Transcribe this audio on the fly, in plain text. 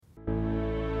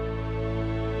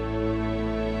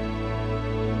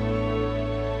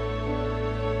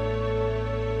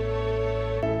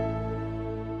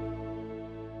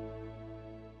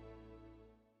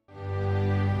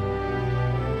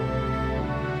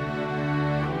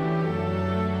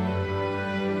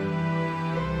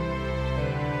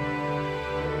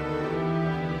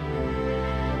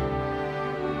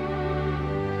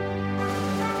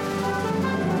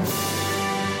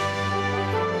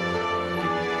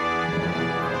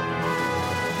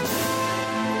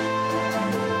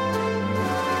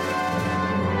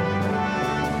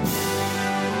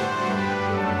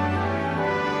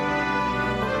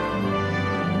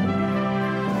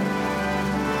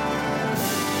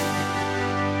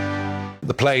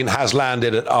the plane has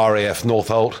landed at RAF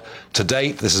Northolt. To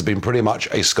date, this has been pretty much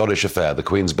a Scottish affair. The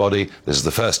Queen's body, this is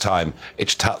the first time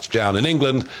it's touched down in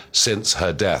England since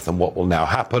her death. And what will now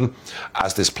happen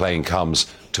as this plane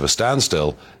comes to a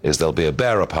standstill is there'll be a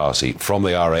bearer party from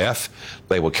the RAF.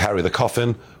 They will carry the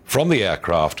coffin from the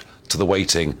aircraft to the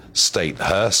waiting state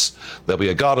hearse. There'll be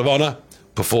a guard of honour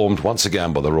performed once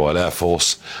again by the Royal Air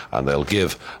Force, and they'll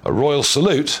give a royal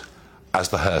salute as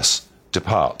the hearse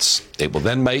departs. It will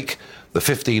then make the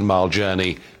 15-mile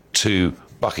journey to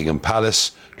Buckingham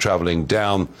Palace, travelling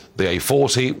down the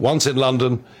A40. Once in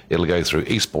London, it'll go through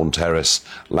Eastbourne Terrace,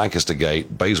 Lancaster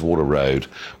Gate, Bayswater Road,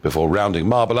 before rounding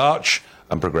Marble Arch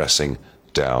and progressing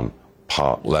down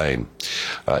Park Lane.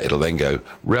 It'll then go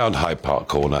round Hyde Park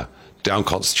Corner, down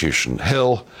Constitution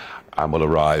Hill, and will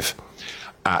arrive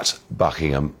at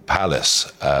Buckingham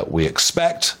Palace. We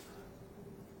expect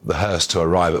the hearse to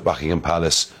arrive at Buckingham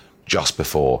Palace just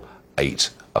before 8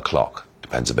 o'clock.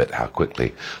 Depends a bit how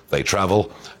quickly they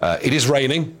travel. It is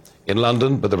raining in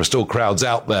London, but there are still crowds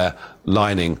out there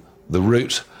lining the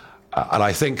route. And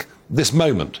I think this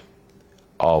moment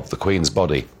of the Queen's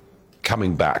body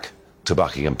coming back to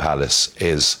Buckingham Palace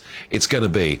it's going to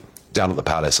be, down at the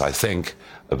palace, I think,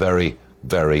 a very,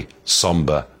 very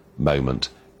sombre moment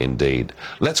indeed.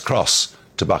 Let's cross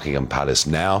to Buckingham Palace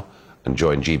now and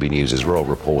join GB News' royal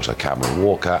reporter Cameron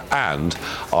Walker and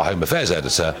our Home Affairs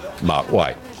editor Mark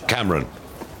White. Cameron.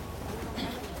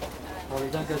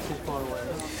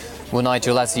 Well,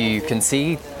 Nigel, as you can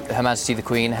see, Her Majesty the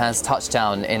Queen has touched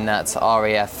down in that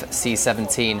RAF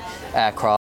C-17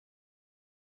 aircraft.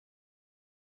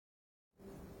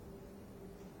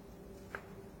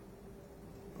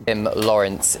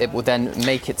 Lawrence. It will then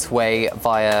make its way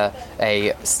via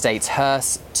a state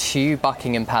hearse to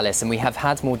Buckingham Palace, and we have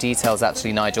had more details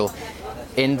actually, Nigel,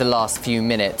 in the last few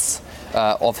minutes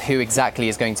of who exactly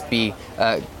is going to be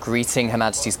greeting Her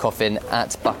Majesty's coffin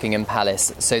at Buckingham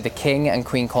Palace. So the King and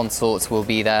Queen Consorts will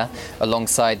be there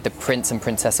alongside the Prince and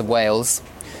Princess of Wales.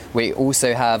 We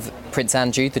also have Prince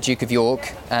Andrew, the Duke of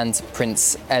York, and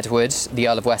Prince Edward, the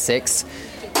Earl of Wessex,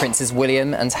 Princes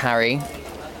William and Harry,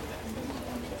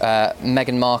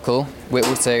 Meghan Markle. We're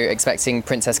also expecting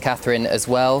Princess Catherine as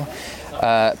well,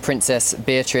 Princess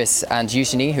Beatrice and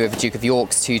Eugenie, who are the Duke of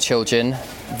York's two children,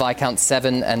 Viscount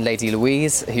Severn and Lady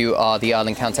Louise, who are the Earl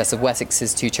and Countess of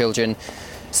Wessex's two children.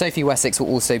 Sophie Wessex will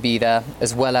also be there,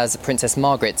 as well as Princess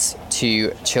Margaret's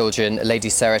two children, Lady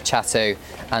Sarah Chatto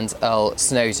and Earl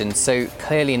Snowdon. So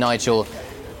clearly, Nigel,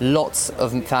 lots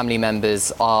of family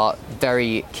members are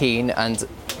very keen and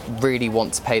really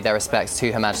want to pay their respects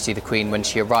to Her Majesty the Queen when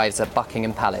she arrives at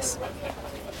Buckingham Palace.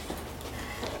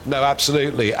 No,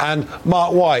 absolutely. And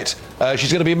Mark White,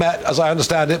 she's going to be met, as I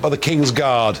understand it, by the King's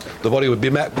Guard. The body would be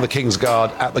met by the King's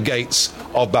Guard at the gates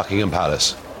of Buckingham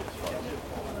Palace.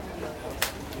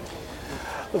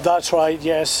 That's right,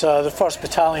 yes. The 1st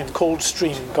Battalion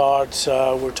Coldstream Guards,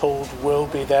 we're told, will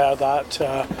be there. That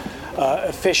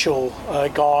official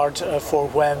guard for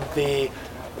when the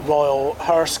royal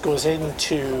hearse goes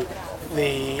into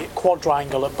the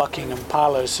quadrangle at Buckingham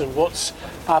Palace. And what's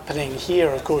happening here,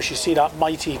 of course, you see that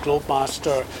mighty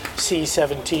Globemaster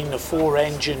C-17, the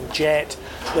 4-engine jet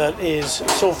that is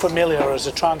so familiar as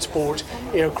a transport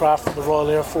aircraft for the Royal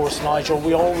Air Force, Nigel.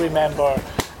 We all remember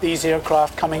these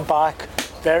aircraft coming back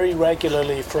very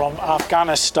regularly from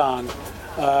Afghanistan,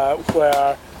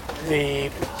 where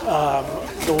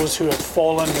those who had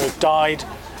fallen, who had died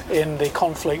in the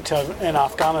conflict in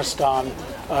Afghanistan,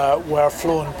 were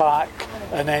flown back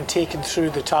and then taken through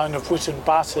the town of Wootton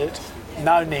Bassett,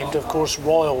 now named, of course,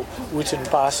 Royal Wootton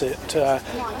Bassett.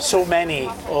 So many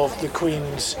of the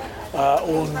Queen's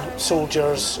own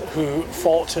soldiers who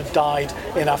fought and died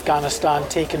in Afghanistan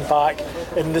taken back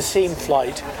in the same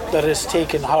flight that has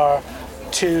taken her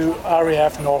to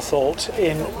RAF Northolt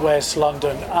in West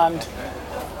London. And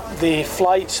the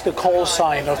flight, the call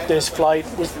sign of this flight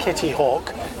was Kitty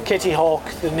Hawk. Kitty Hawk,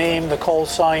 the name, the call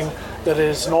sign that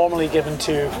is normally given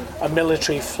to a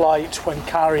military flight when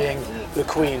carrying the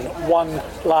Queen. One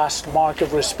last mark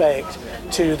of respect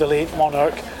to the late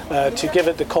monarch, to give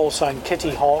it the call sign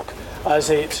Kitty Hawk as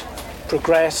it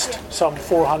progressed some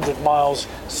 400 miles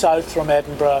south from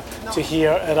Edinburgh to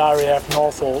here at RAF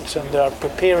Northolt, and they're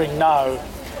preparing now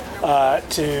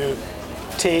to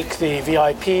take the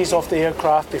VIPs off the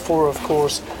aircraft before, of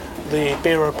course, the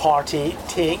bearer party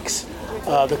takes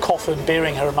the coffin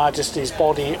bearing Her Majesty's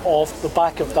body off the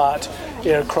back of that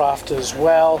aircraft as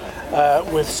well,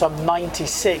 with some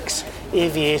 96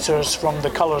 aviators from the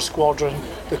Colour Squadron,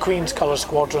 the Queen's Colour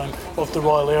Squadron of the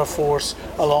Royal Air Force,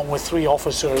 along with 3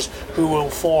 officers who will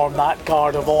form that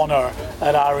Guard of Honour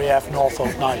at RAF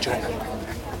Northolt, Nigel.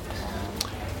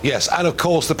 Yes, and of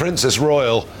course the Princess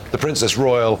Royal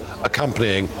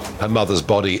accompanying her mother's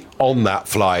body on that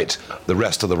flight, the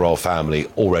rest of the royal family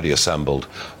already assembled,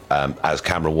 as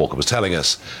Cameron Walker was telling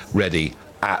us, ready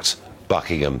at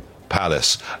Buckingham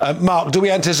Palace. Mark, do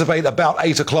we anticipate about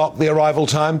 8 o'clock the arrival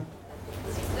time?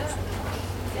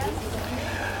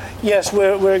 Yes,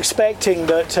 we're expecting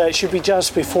that it should be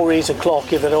just before 8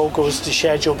 o'clock if it all goes to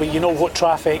schedule, but you know what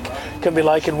traffic can be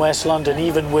like in West London,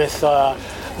 even with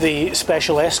the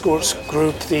Special Escorts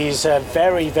Group, these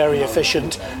very, very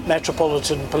efficient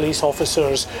Metropolitan Police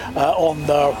officers on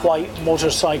their white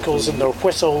motorcycles and their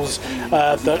whistles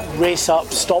that race up,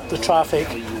 stop the traffic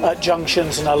at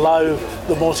junctions and allow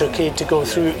the motorcade to go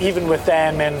through, even with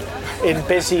them in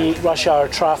busy rush hour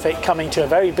traffic coming to a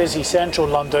very busy central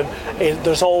London.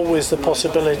 There's always the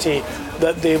possibility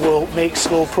that they will make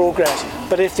slow progress.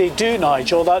 But if they do,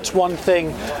 Nigel, that's one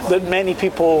thing that many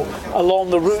people along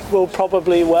the route will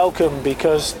probably welcome,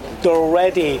 because there are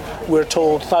already, we're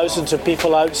told, thousands of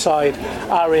people outside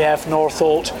RAF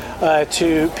Northolt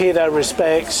to pay their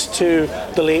respects to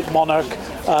the late monarch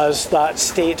as that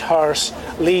state hearse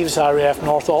leaves RAF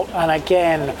Northolt. And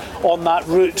again, on that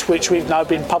route, which we've now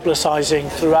been publicising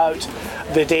throughout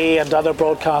the day and other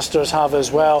broadcasters have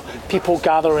as well, people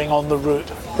gathering on the route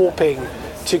hoping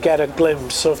to get a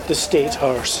glimpse of the state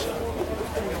hearse.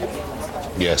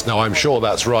 Yes, no, I'm sure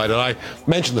that's right. And I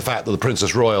mentioned the fact that the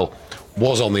Princess Royal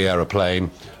was on the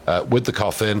aeroplane with the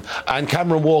coffin. And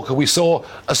Cameron Walker, we saw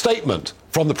a statement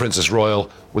from the Princess Royal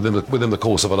within the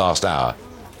course of the last hour.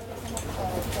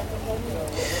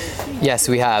 Yes,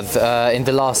 we have. In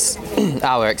the last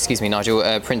hour, excuse me, Nigel,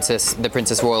 the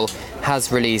Princess Royal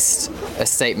has released a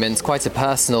statement, quite a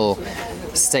personal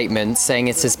statement, saying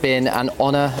it has been an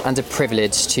honour and a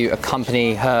privilege to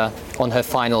accompany her on her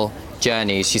final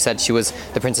journey.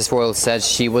 The Princess Royal said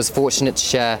she was fortunate to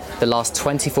share the last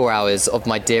 24 hours of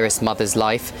my dearest mother's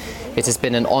life. It has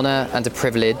been an honour and a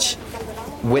privilege.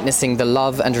 Witnessing the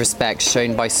love and respect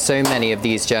shown by so many of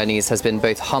these journeys has been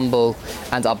both humble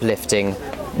and uplifting.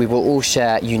 We will all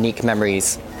share unique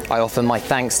memories. I offer my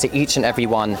thanks to each and every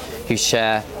one who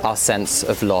share our sense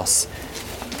of loss.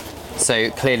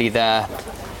 So clearly there,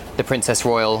 the Princess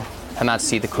Royal, Her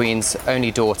Majesty the Queen's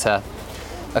only daughter,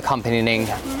 accompanying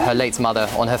her late mother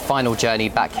on her final journey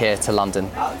back here to London.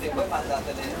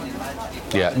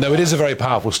 Yeah, no, it is a very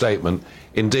powerful statement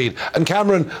indeed. And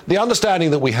Cameron, the understanding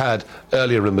that we had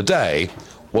earlier in the day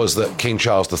was that King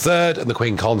Charles III and the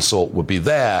Queen Consort would be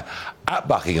there at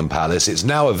Buckingham Palace. It's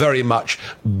now a very much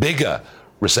bigger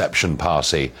reception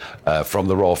party from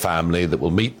the royal family that will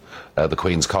meet the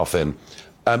Queen's coffin.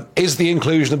 Is the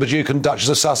inclusion of the Duke and Duchess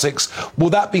of Sussex, will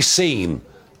that be seen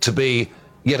to be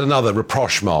yet another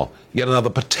rapprochement, yet another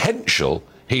potential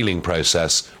healing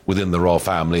process within the royal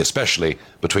family, especially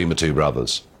between the two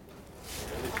brothers?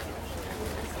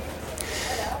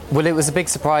 Well, it was a big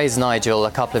surprise, Nigel,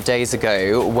 a couple of days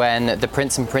ago when the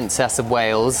Prince and Princess of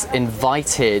Wales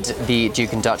invited the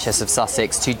Duke and Duchess of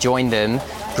Sussex to join them,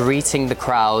 greeting the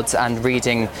crowds and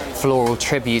reading floral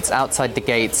tributes outside the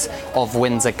gates of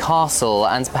Windsor Castle.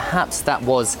 And perhaps that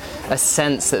was a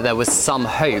sense that there was some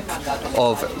hope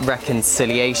of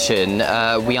reconciliation.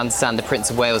 We understand the Prince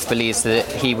of Wales believes that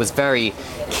he was very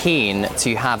keen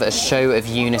to have a show of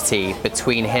unity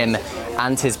between him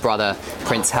and his brother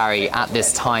Prince Harry at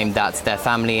this time that their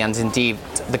family and indeed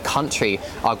the country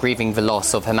are grieving the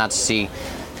loss of Her Majesty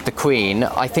the Queen.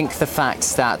 I think the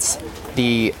fact that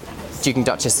the Duke and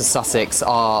Duchess of Sussex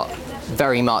are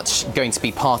very much going to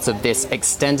be part of this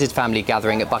extended family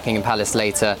gathering at Buckingham Palace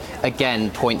later again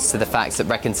points to the fact that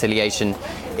reconciliation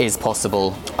is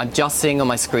possible. I'm just seeing on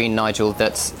my screen, Nigel,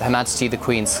 that Her Majesty the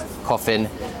Queen's coffin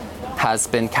has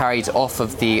been carried off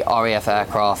of the RAF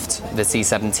aircraft, the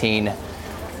C-17,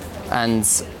 and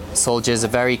soldiers are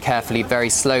very carefully, very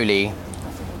slowly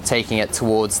taking it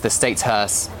towards the State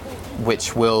Hearse,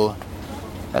 which will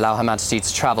allow Her Majesty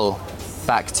to travel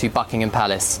back to Buckingham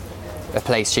Palace, a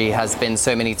place she has been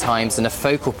so many times and a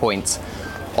focal point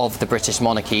of the British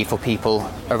monarchy for people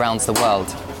around the world.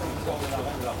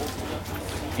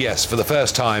 Yes, for the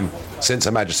first time since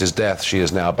Her Majesty's death, she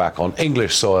is now back on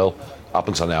English soil. Up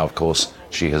until now, of course,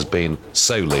 she has been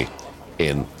solely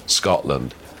in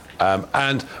Scotland.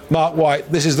 And Mark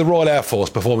White, this is the Royal Air Force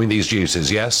performing these duties,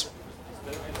 yes?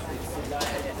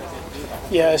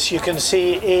 Yes, you can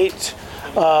see 8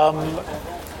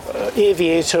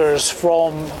 aviators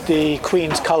from the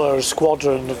Queen's Colours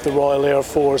Squadron of the Royal Air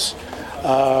Force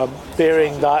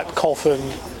bearing that coffin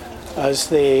as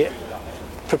they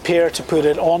prepare to put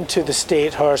it onto the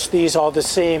State Hearse. These are the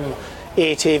same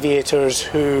 8 aviators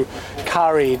who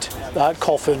carried that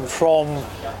coffin from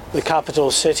the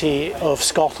capital city of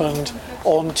Scotland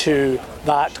onto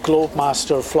that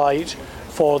Globemaster flight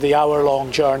for the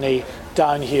hour-long journey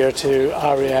down here to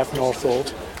RAF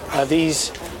Northolt.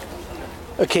 These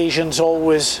occasions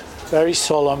always very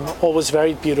solemn, always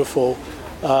very beautiful,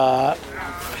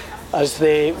 as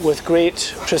they, with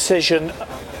great precision,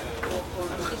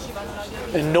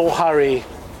 in no hurry,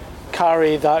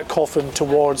 carry that coffin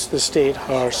towards the state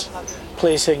hearse,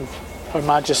 placing Her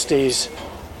Majesty's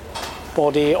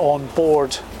body on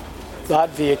board that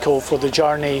vehicle for the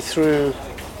journey through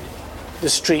the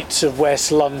streets of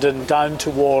West London down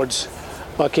towards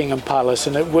Buckingham Palace.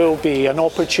 And it will be an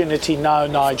opportunity now,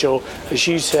 Nigel, as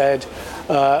you said,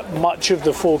 much of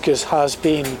the focus has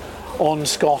been on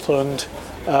Scotland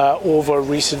over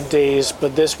recent days,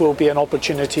 but this will be an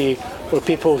opportunity for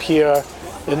people here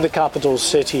in the capital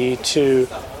city to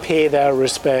pay their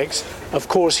respects. Of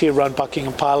course, here around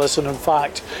Buckingham Palace, and in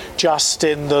fact, just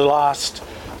in the last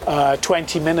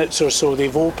 20 minutes or so,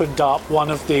 they've opened up one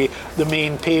of the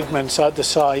main pavements at the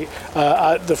site,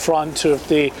 at the front of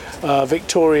the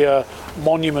Victoria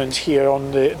Monument here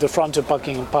on the front of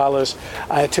Buckingham Palace,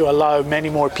 to allow many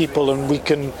more people, and we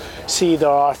can see there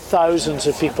are thousands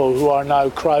of people who are now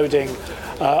crowding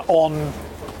on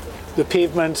the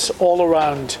pavements all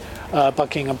around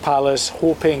Buckingham Palace,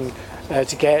 hoping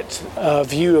to get a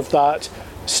view of that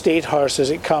state hearse as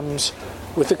it comes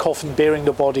with the coffin bearing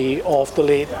the body of the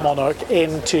late monarch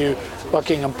into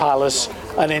Buckingham Palace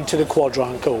and into the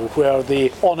quadrangle, where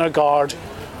the honour guard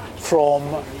from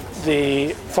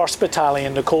the 1st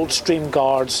Battalion, the Coldstream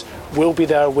Guards, will be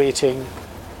there waiting,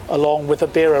 along with a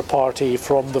bearer party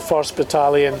from the 1st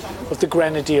Battalion of the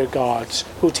Grenadier Guards,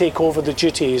 who take over the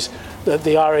duties that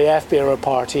the RAF bearer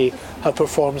party have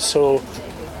performed so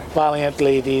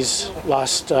valiantly these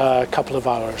last couple of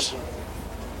hours.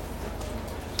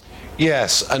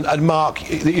 Yes, and Mark,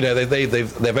 you know,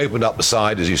 they've opened up the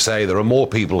side, as you say. There are more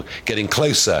people getting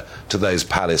closer to those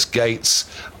palace gates.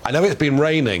 I know it's been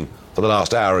raining for the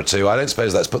last hour or two. I don't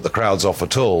suppose that's put the crowds off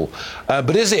at all.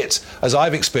 But is it, as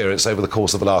I've experienced over the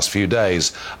course of the last few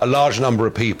days, a large number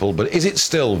of people, but is it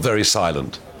still very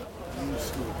silent?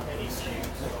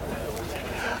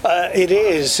 It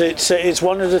is. It's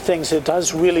one of the things that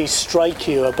does really strike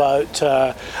you about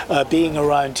being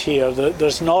around here.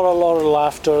 There's not a lot of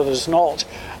laughter. There's not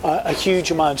a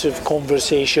huge amount of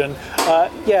conversation.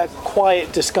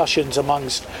 Quiet discussions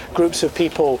amongst groups of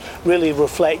people, really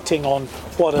reflecting on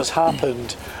what has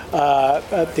happened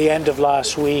at the end of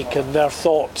last week and their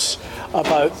thoughts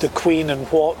about the Queen and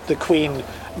what the Queen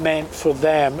meant for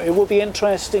them. It will be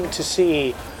interesting to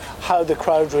see how the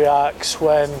crowd reacts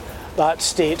when that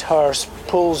state hearse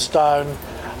pulls down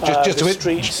just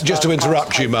to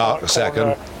interrupt you, Mark, a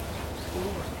second.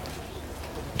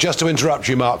 Just to interrupt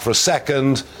you, Mark, for a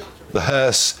second. The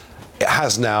hearse, it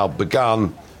has now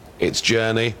begun its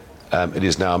journey. It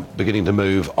is now beginning to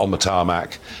move on the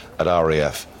tarmac at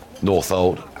RAF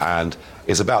Northolt and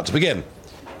is about to begin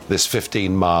this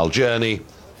 15-mile journey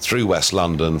through West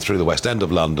London, through the West End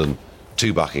of London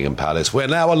to Buckingham Palace, where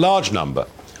now a large number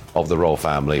of the royal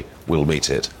family will meet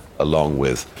it, along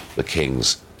with the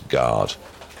King's Guard.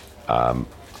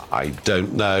 I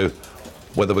don't know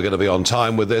whether we're going to be on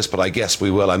time with this, but I guess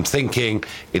we will. I'm thinking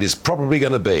it is probably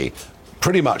going to be,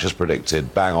 pretty much as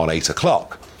predicted, bang on 8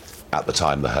 o'clock at the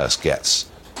time the hearse gets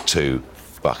to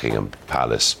Buckingham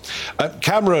Palace.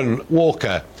 Cameron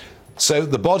Walker, so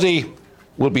the body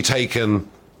will be taken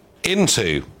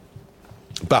into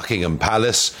Buckingham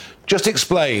Palace. Just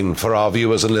explain for our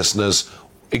viewers and listeners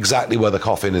exactly where the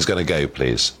coffin is going to go,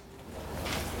 please.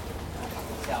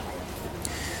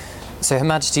 So Her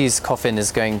Majesty's coffin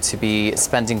is going to be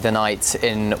spending the night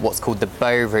in what's called the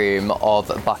Bow Room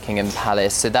of Buckingham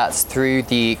Palace. So that's through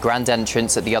the grand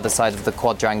entrance at the other side of the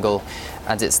quadrangle,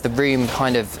 and it's the room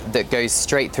kind of that goes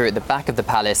straight through at the back of the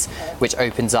palace, which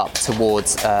opens up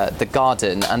towards the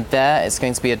garden. And there it's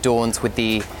going to be adorned with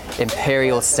the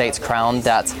Imperial State Crown,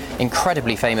 that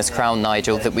incredibly famous crown,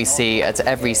 Nigel, that we see at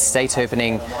every state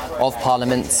opening of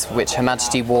Parliament, which Her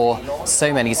Majesty wore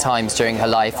so many times during her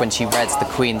life when she read the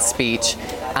Queen's speech,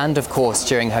 and of course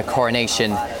during her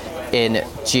coronation in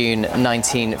June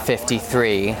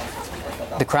 1953.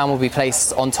 The crown will be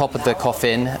placed on top of the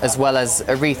coffin, as well as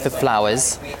a wreath of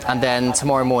flowers, and then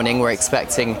tomorrow morning we're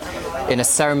expecting, in a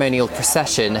ceremonial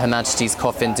procession, Her Majesty's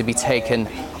coffin to be taken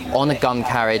on a gun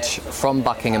carriage from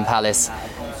Buckingham Palace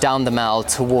down the Mall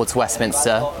towards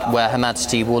Westminster, where Her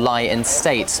Majesty will lie in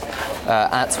state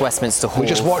at Westminster Hall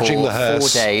just watching for the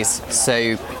hearse. 4 days.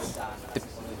 So,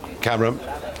 Cameron,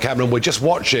 we're just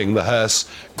watching the hearse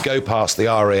go past the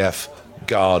RAF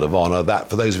Guard of Honour. That,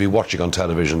 for those of you watching on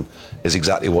television, is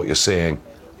exactly what you're seeing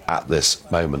at this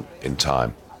moment in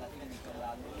time.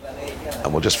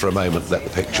 And we'll just for a moment let the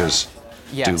pictures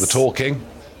do the talking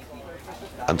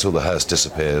until the hearse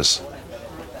disappears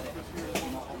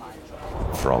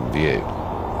from view,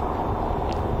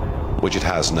 which it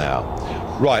has now.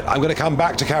 Right, I'm going to come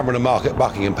back to Cameron and Mark at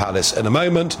Buckingham Palace in a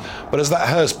moment, but as that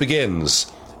hearse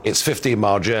begins its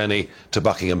 15-mile journey to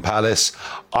Buckingham Palace,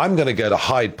 I'm going to go to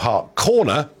Hyde Park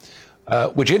Corner,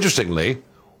 which interestingly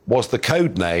was the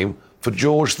code name for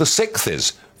George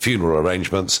VI's funeral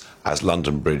arrangements, as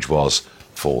London Bridge was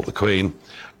for the Queen.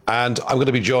 And I'm going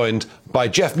to be joined by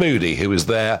Jeff Moody, who is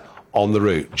there on the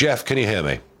route. Jeff, can you hear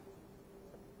me?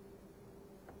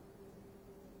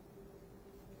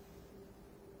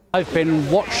 I've been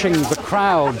watching the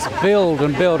crowds build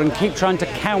and keep trying to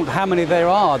count how many there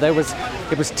are. It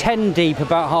was 10 deep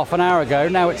about half an hour ago.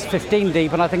 Now it's 15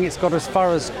 deep, and I think it's got as far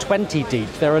as 20 deep.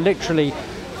 There are literally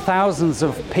thousands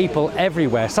of people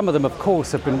everywhere. Some of them, of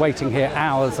course, have been waiting here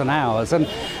hours and hours, and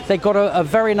they got a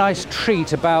very nice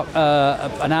treat about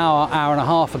an hour and a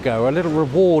half ago, a little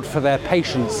reward for their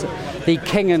patience. The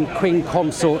King and Queen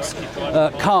Consort's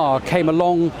car came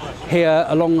along here,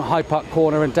 along Hyde Park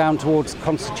Corner and down towards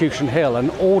Constitution Hill,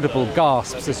 and audible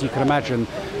gasps, as you can imagine,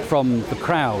 from the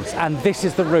crowds. And this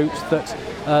is the route that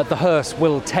the hearse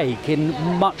will take in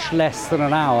much less than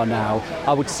an hour now.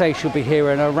 I would say she'll be here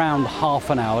in around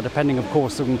half an hour, depending, of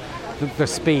course, on the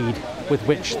speed with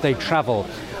which they travel.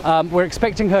 We're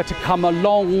expecting her to come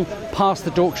along past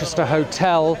the Dorchester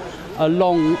Hotel,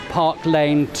 along Park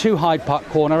Lane to Hyde Park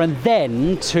Corner, and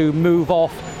then to move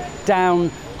off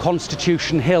down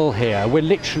Constitution Hill here. We're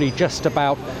literally just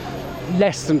about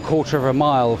less than a quarter of a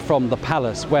mile from the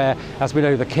palace, where, as we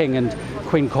know, the King and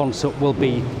Queen Consort will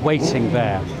be waiting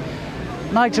there.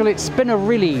 Nigel, it's been a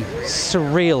really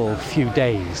surreal few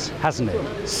days, hasn't it?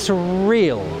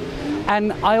 Surreal.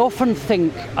 And I often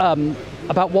think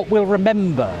about what we'll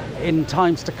remember in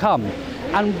times to come.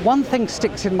 And one thing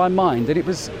sticks in my mind, that it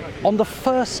was on the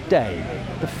first day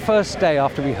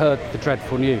after we heard the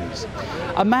dreadful news,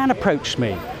 a man approached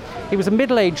me. He was a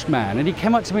middle-aged man, and he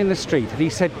came up to me in the street and he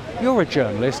said, "You're a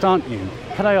journalist, aren't you?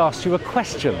 Can I ask you a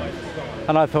question?"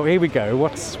 And I thought, here we go,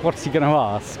 what's he going to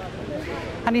ask?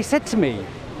 And he said to me,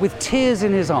 with tears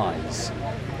in his eyes,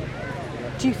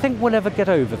 "Do you think we'll ever get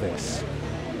over this?"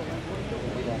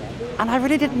 And I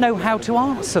really didn't know how to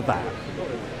answer that.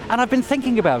 And I've been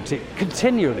thinking about it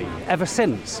continually ever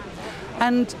since.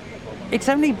 And it's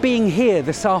only being here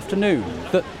this afternoon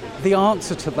that the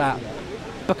answer to that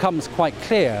becomes quite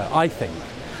clear, I think.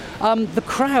 The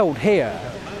crowd here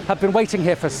have been waiting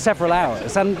here for several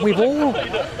hours, and we've all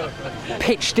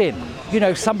pitched in. You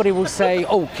know, somebody will say,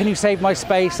 "Oh, can you save my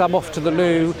space? I'm off to the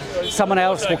loo." Someone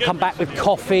else will come back with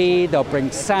coffee, they'll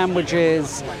bring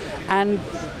sandwiches, and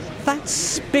that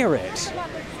spirit,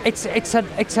 it's a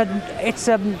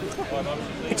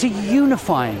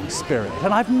unifying spirit,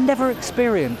 and I've never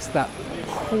experienced that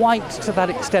quite to that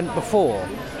extent before.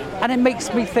 And it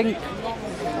makes me think,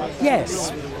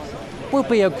 yes, we'll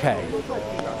be okay.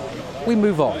 We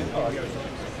move on.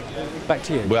 Back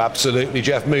to you. Well, absolutely,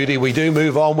 Jeff Moody. We do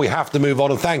move on. We have to move on.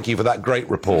 And thank you for that great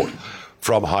report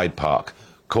from Hyde Park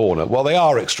Corner. Well, they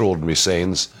are extraordinary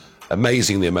scenes.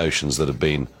 Amazing the emotions that have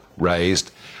been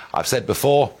raised. I've said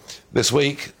before this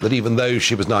week that even though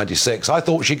she was 96, I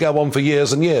thought she'd go on for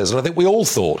years and years. And I think we all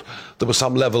thought there was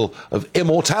some level of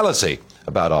immortality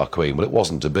about our Queen. Well, it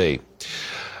wasn't to be.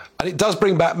 And it does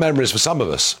bring back memories for some of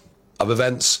us of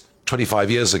events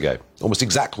 25 years ago, almost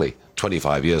exactly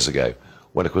 25 years ago,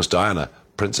 when, of course, Diana,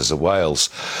 Princess of Wales,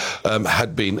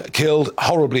 had been killed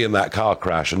horribly in that car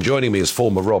crash. And joining me is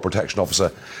former Royal Protection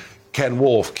Officer Ken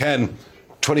Wharf. Ken,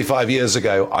 25 years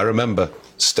ago, I remember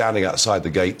standing outside the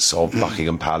gates of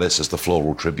Buckingham Palace as the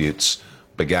floral tributes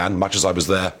began, much as I was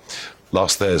there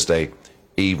last Thursday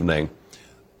evening.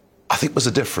 I think there's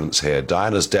a difference here.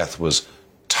 Diana's death was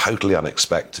totally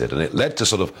unexpected, and it led to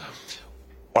sort of,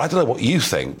 well, I don't know what you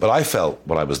think, but I felt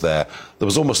when I was there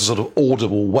was almost a sort of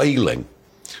audible wailing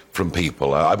from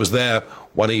people. I was there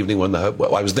one evening when her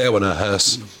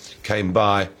hearse came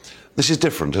by. This is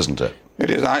different, isn't it? It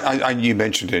is. You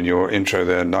mentioned in your intro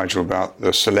there, Nigel, about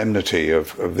the solemnity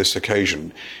of this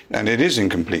occasion, and it is in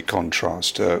complete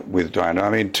contrast with Diana. I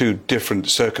mean, two different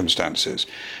circumstances.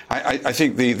 I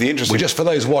think the interesting... We just, for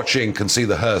those watching, can see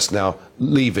the hearse now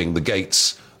leaving the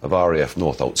gates of RAF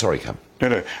Northolt. Sorry, Cam.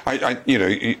 No.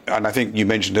 And I think you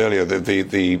mentioned earlier that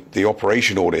the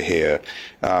operation order here,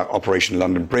 Operation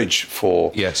London Bridge,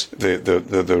 for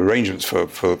the arrangements for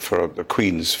the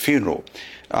Queen's funeral,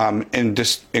 in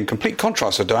complete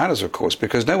contrast to Diana's, of course,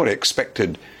 because no one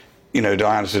expected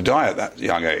Diana to die at that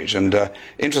young age. And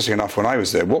interesting enough, when I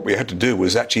was there, what we had to do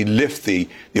was actually lift the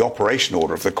operation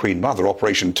order of the Queen Mother,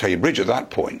 Operation Taybridge at that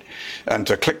point, and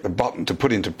to click the button to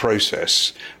put into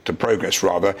progress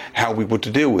how we were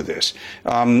to deal with this.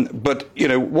 But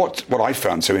what I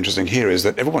found so interesting here is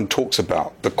that everyone talks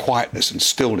about the quietness and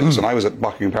stillness. And I was at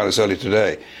Buckingham Palace earlier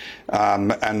today.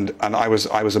 And I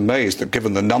was amazed that,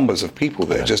 given the numbers of people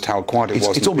there, just how quiet it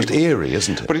was. It's almost eerie,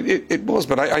 isn't it? But it was.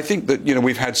 But I think that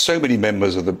we've had so many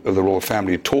members of the royal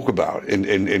family talk about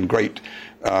in great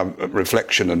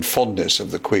reflection and fondness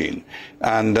of the Queen,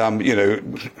 and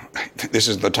this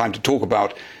is the time to talk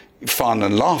about fun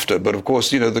and laughter, but of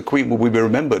course, the Queen will be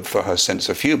remembered for her sense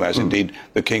of humour, as indeed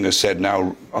the King has said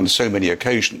now on so many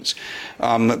occasions.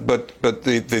 But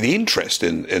the interest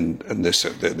in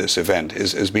this event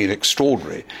has been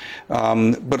extraordinary.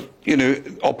 But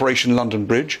Operation London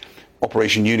Bridge,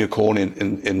 Operation Unicorn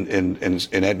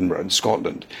in Edinburgh, in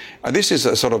Scotland. This is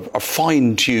a sort of a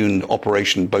fine-tuned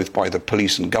operation, both by the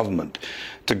police and government,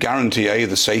 to guarantee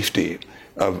the safety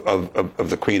of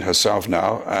the Queen herself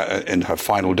now in her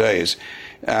final days,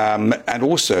 and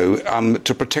also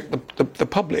to protect the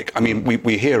public. I mean,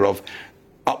 we hear of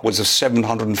upwards of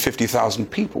 750,000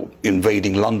 people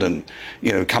invading London,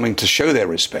 coming to show their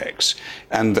respects,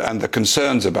 and the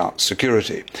concerns about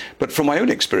security. But from my own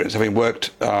experience, having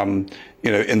worked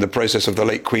in the process of the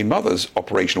late Queen Mother's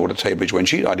Operation Order Taybridge when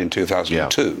she died in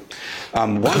 2002.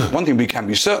 One thing we can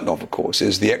be certain of course,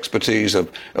 is the expertise of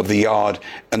the Yard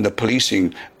and the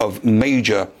policing of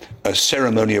major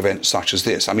ceremony events such as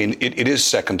this. I mean, it is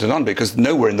second to none, because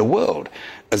nowhere in the world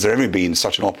has there ever been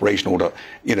such an operation order,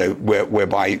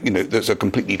 whereby, there's a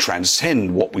completely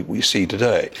transcend what we see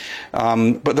today.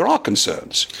 But there are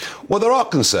concerns. Well, there are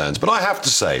concerns, but I have to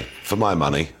say, for my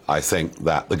money, I think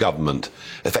that the government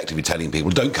effectively telling people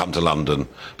don't come to London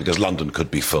because London could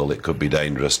be full, it could be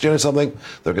dangerous. Do you know something?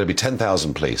 There are going to be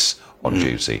 10,000 police on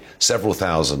duty, several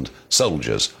thousand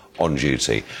soldiers on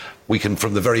duty. We can,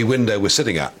 from the very window we're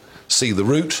sitting at, see the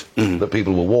route that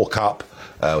people will walk up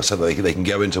so that they can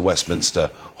go into Westminster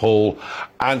Hall.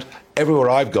 And everywhere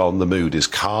I've gone, the mood is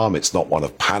calm. It's not one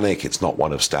of panic. It's not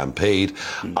one of stampede.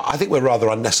 I think we're rather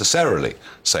unnecessarily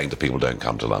saying to people, don't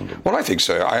come to London. Well, I think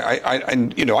so.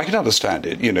 I can understand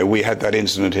it. We had that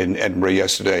incident in Edinburgh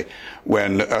yesterday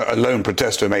when a lone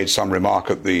protester made some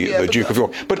remark at the Duke of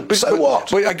York. But so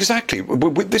what? But exactly.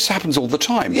 This happens all the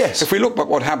time. Yes. If we look at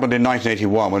what happened in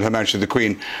 1981 when Her Majesty the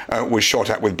Queen was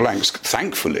shot at with blanks,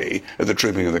 thankfully, at the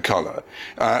Trooping of the Colour,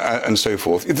 and so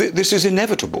forth, this is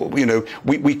inevitable.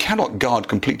 We cannot guard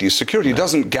completely. Security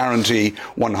doesn't guarantee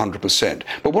 100%.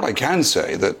 But what I can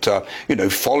say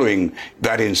that, following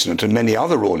that incident and many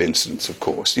other royal incidents, of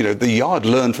course, the Yard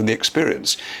learned from the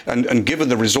experience. And given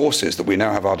the resources that we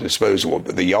now have at our disposal, or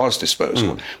the Yard's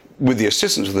disposal, with the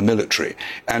assistance of the military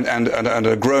and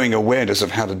a growing awareness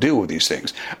of how to deal with these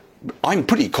things, I'm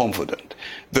pretty confident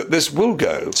that this will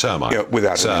go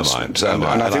without an incident. And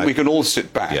I think we can all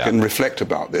sit back and reflect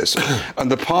about this.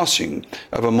 And the passing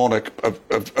of a monarch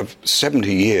of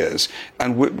 70 years,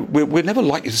 and we're never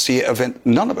likely to see an event,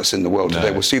 none of us in the world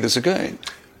today will see this again.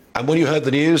 And when you heard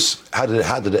the news, how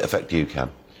did it affect you, Cam?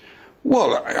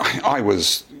 Well, I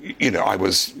was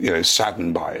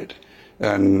saddened by it.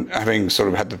 And having sort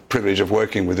of had the privilege of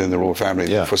working within the royal family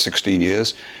for 16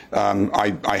 years,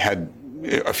 I had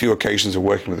a few occasions of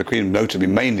working with the Queen, notably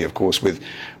mainly, of course, with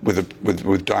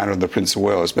Diana and the Prince of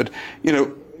Wales. But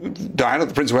Diana,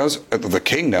 the Prince of Wales, the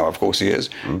King now, of course, he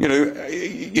is.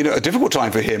 A difficult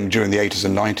time for him during the 80s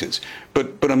and 90s.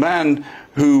 But a man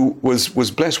who was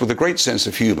blessed with a great sense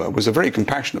of humour, was a very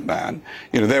compassionate man.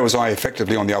 There was I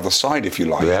effectively on the other side, if you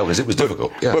like. Yeah, it was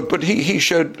difficult. Yeah. But he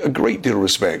showed a great deal of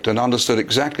respect and understood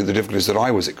exactly the difficulties that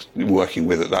I was working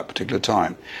with at that particular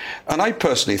time. And I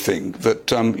personally think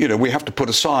that, we have to put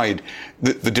aside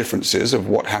the differences of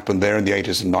what happened there in the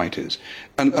 80s and 90s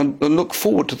and look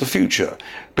forward to the future.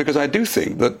 Because I do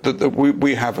think that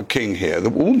we have a king here that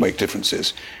will make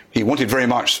differences. He wanted very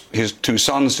much his two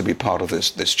sons to be part of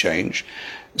this change.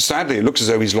 Sadly, it looks as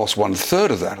though he's lost 1/3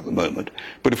 of that at the moment.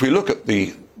 But if we look at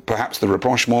perhaps the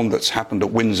rapprochement that's happened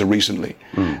at Windsor recently,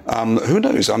 who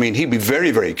knows? I mean, he'd be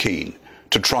very, very keen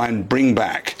to try and bring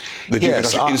back the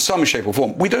Duke in some shape or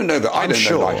form. We don't know that. I don't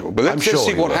know, Nigel. But let's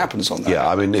see what happens on that. Yeah,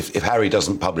 I mean, if Harry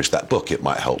doesn't publish that book, it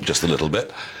might help just a little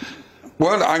bit.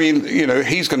 Well, I mean,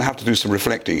 he's going to have to do some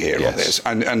reflecting here on this.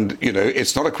 And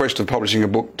it's not a question of publishing a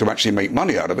book to actually make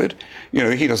money out of it.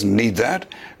 He doesn't need that.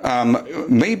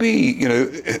 Maybe,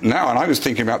 now, and I was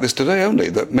thinking about this today only,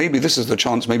 that maybe this is the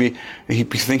chance, maybe he'd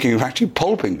be thinking of actually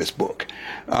pulping this book.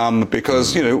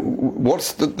 Because,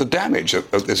 what's the damage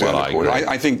of this? Well,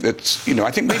 I think that's,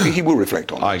 I think maybe he will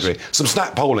reflect on this. I agree. Some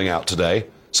snap polling out today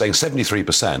saying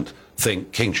 73%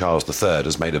 think King Charles III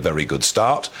has made a very good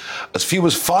start. As few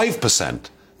as 5%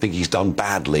 think he's done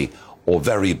badly or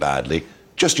very badly.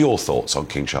 Just your thoughts on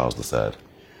King Charles III?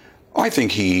 I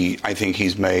think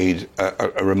he's made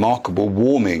a remarkable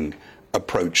warming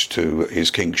approach to his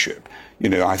kingship.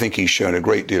 I think he's shown a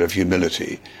great deal of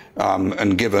humility,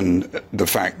 and given the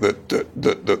fact that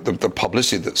the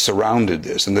publicity that surrounded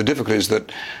this and the difficulties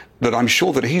that I'm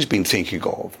sure that he's been thinking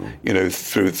of,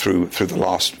 through the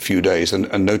last few days,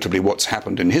 and notably what's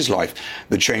happened in his life,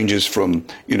 the changes from,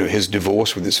 his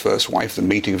divorce with his first wife, the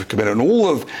meeting of Camilla, and all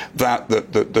of that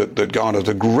garnered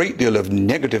a great deal of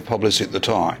negative publicity at the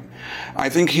time. I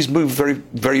think he's moved very,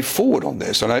 very forward on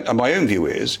this. And my own view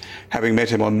is, having met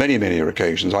him on many, many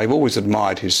occasions, I've always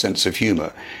admired his sense of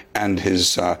humour and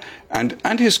his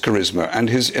charisma and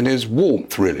his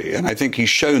warmth, really. And I think he's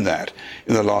shown that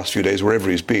in the last few days, wherever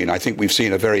he's been. I think we've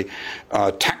seen a very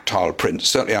tactile prince,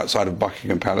 certainly outside of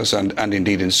Buckingham Palace and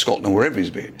indeed in Scotland, wherever he's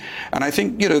been. And I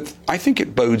think, I think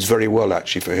it bodes very well,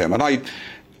 actually, for him. And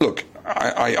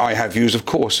I have views, of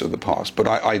course, of the past, but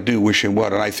I do wish him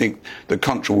well, and I think the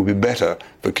country will be better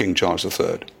for King Charles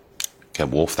III. Ken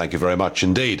Wolfe, thank you very much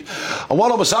indeed. And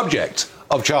while on the subject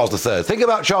of Charles III, think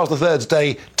about Charles III's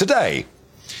day today.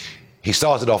 He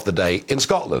started off the day in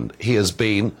Scotland. He has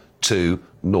been to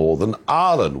Northern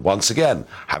Ireland once again,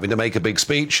 having to make a big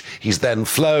speech. He's then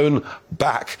flown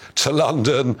back to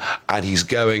London, and he's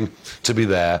going to be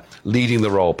there leading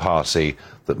the royal party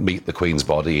that meet the Queen's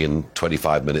body in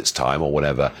 25 minutes' time, or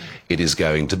whatever it is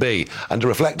going to be. And to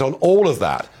reflect on all of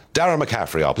that, Darren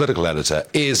McCaffrey, our political editor,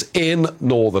 is in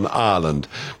Northern Ireland.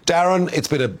 Darren, it's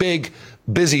been a big,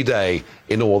 busy day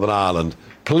in Northern Ireland.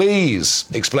 Please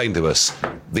explain to us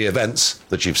the events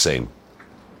that you've seen.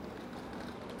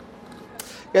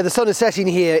 Yeah, the sun is setting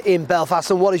here in Belfast,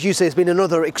 and what, as you say, has been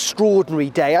another extraordinary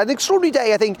day. An extraordinary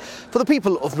day, I think, for the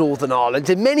people of Northern Ireland.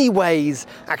 In many ways,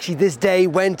 actually, this day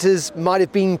went as might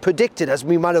have been predicted, as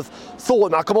we might have thought,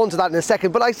 and I'll come on to that in a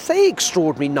second. But I say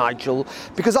extraordinary, Nigel,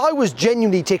 because I was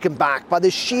genuinely taken back by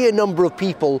the sheer number of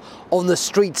people on the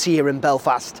streets here in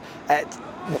Belfast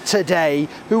today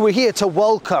who were here to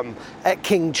welcome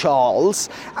King Charles.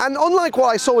 And unlike what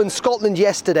I saw in Scotland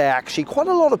yesterday, actually, quite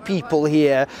a lot of people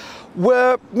here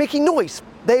were making noise.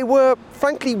 They were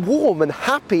frankly warm and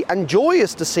happy and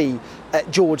joyous to see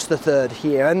George III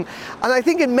here. And I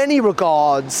think in many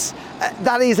regards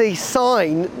that is a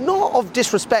sign not of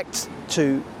disrespect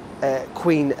to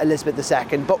Queen Elizabeth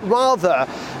II, but rather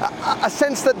a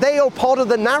sense that they are part of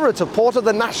the narrative, part of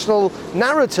the national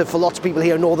narrative for lots of people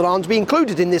here in Northern Ireland to be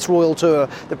included in this royal tour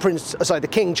the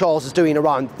King Charles is doing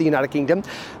around the United Kingdom.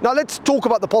 Now let's talk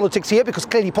about the politics here, because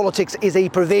clearly politics is a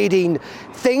pervading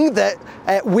thing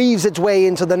that weaves its way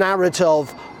into the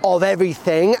narrative of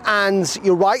everything. And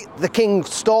you're right, the King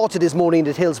started his morning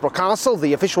at Hillsborough Castle,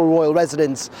 the official royal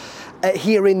residence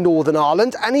here in Northern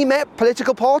Ireland, and he met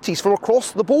political parties from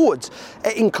across the board,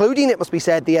 including, it must be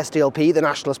said, the SDLP, the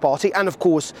Nationalist Party, and of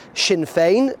course Sinn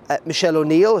Féin, Michelle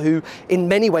O'Neill, who in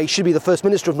many ways should be the First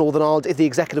Minister of Northern Ireland if the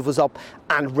executive was up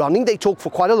and running. They talked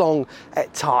for quite a long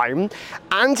time.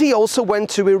 And he also went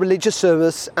to a religious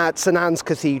service at St Anne's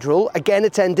Cathedral, again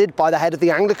attended by the head of the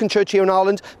Anglican Church here in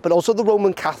Ireland, but also the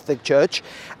Roman Catholic Church.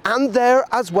 And there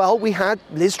as well we had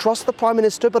Liz Truss, the Prime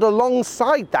Minister, but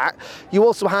alongside that you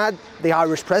also had the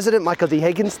Irish President, Michael D.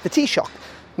 Higgins, the Taoiseach,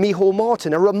 Micheál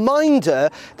Martin, a reminder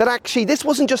that actually this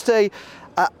wasn't just a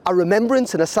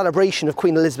remembrance and a celebration of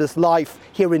Queen Elizabeth's life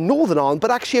here in Northern Ireland,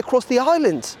 but actually across the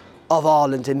island of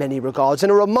Ireland in many regards,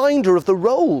 and a reminder of the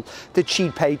role that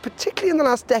she'd played, particularly in the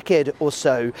last decade or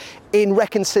so, in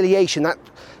reconciliation. That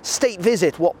state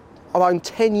visit, around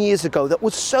 10 years ago, that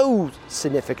was so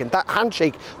significant, that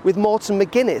handshake with Martin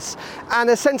McGuinness, and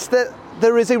a sense that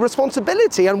there is a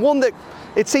responsibility, and one that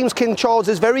it seems King Charles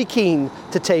is very keen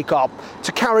to take up,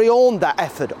 to carry on that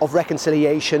effort of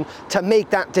reconciliation, to make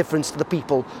that difference to the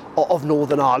people of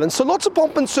Northern Ireland. So lots of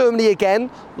pomp and ceremony again,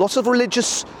 lots of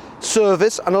religious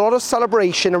service, and a lot of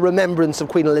celebration and remembrance of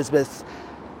Queen Elizabeth's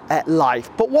life.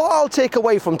 But what I'll take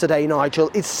away from today, Nigel,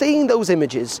 is seeing those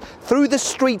images through the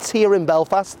streets here in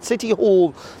Belfast, City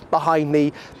Hall behind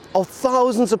me, of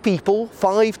thousands of people,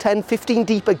 5, 10, 15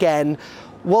 deep again,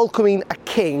 welcoming a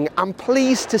king. I'm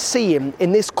pleased to see him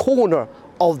in this corner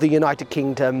of the United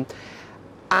Kingdom.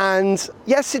 And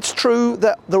yes, it's true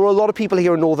that there are a lot of people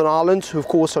here in Northern Ireland who, of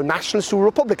course, are nationalists, who are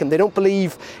Republican. They don't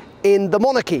believe in the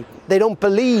monarchy. They don't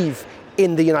believe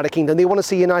in the United Kingdom. They want to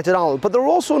see United Ireland. But there are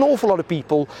also an awful lot of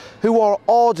people who are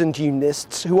ardent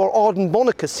unionists, who are ardent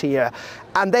monarchists here.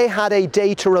 And they had a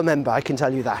day to remember, I can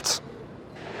tell you that.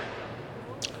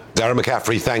 Darren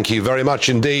McCaffrey, thank you very much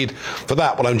indeed for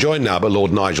that. Well, I'm joined now by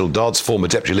Lord Nigel Dodds, former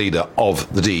Deputy Leader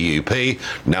of the DUP,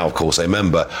 now, of course, a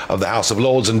member of the House of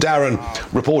Lords. And Darren,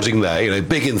 reporting there,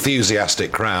 big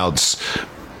enthusiastic crowds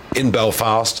in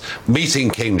Belfast, meeting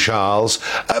King Charles,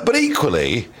 but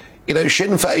equally,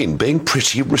 Sinn Féin being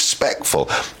pretty respectful.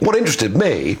 What interested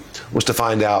me was to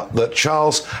find out that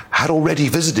Charles had already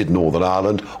visited Northern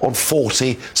Ireland on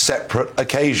 40 separate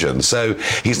occasions. So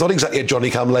he's not exactly a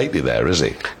Johnny-come-lately there, is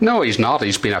he? No, he's not.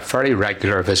 He's been a very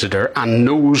regular visitor and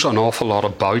knows an awful lot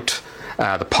about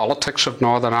the politics of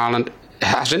Northern Ireland.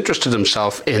 Has interested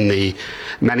himself in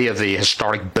many of the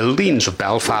historic buildings of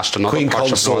Belfast and other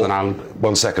parts of Northern Ireland.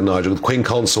 One second, Nigel. The Queen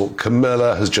Consort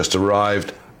Camilla has just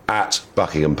arrived at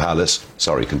Buckingham Palace.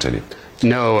 Sorry, continue.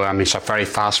 No, I mean, it's a very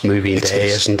fast-moving day,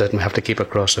 isn't it? We have to keep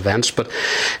across events. But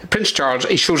Prince Charles,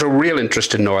 he shows a real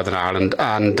interest in Northern Ireland,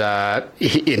 and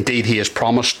indeed he has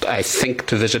promised, I think,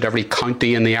 to visit every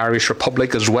county in the Irish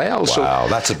Republic as well. Wow,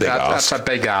 that's a big ask. That's a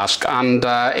big ask. And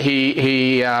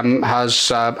he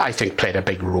has, I think, played a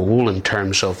big role in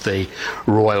terms of the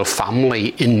royal family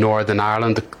in Northern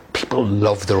Ireland. People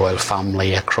love the royal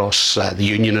family across the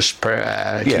unionist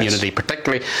community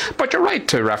particularly. But you're right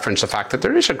to reference the fact that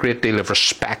there is a great deal of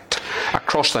respect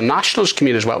across the nationalist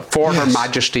community as well for Her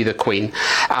Majesty the Queen.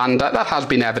 And that has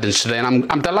been evidenced today.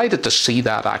 And I'm delighted to see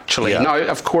that, actually. Now,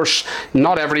 of course,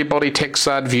 not everybody takes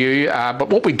that view. But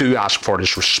what we do ask for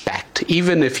is respect.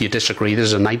 Even if you disagree,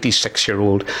 there's a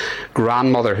 96-year-old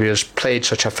grandmother who has played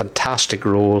such a fantastic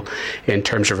role in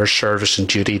terms of her service and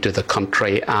duty to the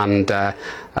country. And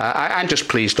I'm just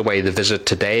pleased the way the visit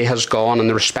today has gone and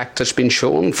the respect that's been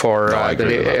shown for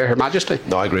Her Majesty.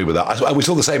 No, I agree with that. And we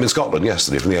saw the same in Scotland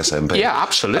yesterday from the SNP. Yeah,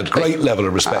 absolutely. A great level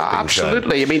of respect being shown.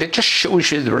 Absolutely. I mean, it just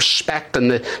shows you the respect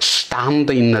and the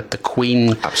standing that the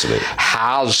Queen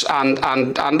has. And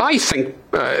I think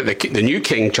the new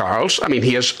King Charles, I mean,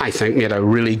 he has, I think, made a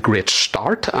really great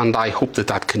start, and I hope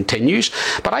that continues.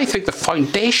 But I think the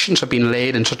foundations have been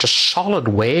laid in such a solid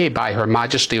way by Her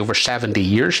Majesty over 70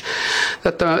 years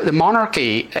that the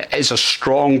monarchy is as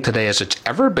strong today as it's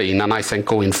ever been, and I think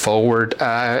going forward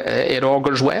it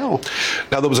augurs well.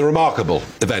 Now, there was a remarkable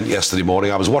event yesterday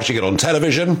morning. I was watching it on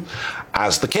television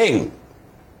as the King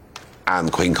and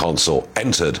the Queen Consort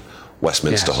entered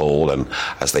Westminster Hall, and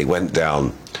as they went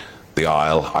down the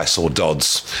aisle, I saw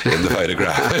Dodds in the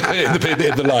photograph,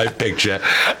 in the live picture,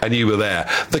 and you were there.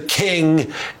 The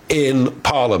King in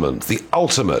Parliament, the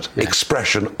ultimate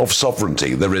expression of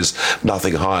sovereignty. There is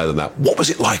nothing higher than that. What was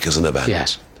it like as an event?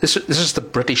 Yes, this is the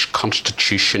British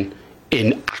Constitution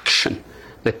in action,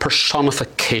 the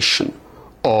personification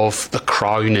of the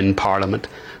Crown in Parliament.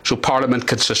 So Parliament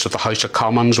consists of the House of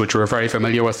Commons, which we're very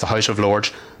familiar with, the House of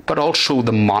Lords, but also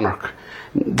the monarch,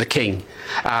 the King.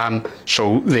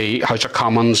 So the House of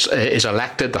Commons is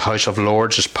elected, the House of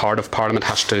Lords is part of Parliament,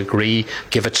 has to agree,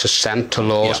 give its assent to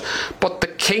laws. But the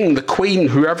King, the Queen,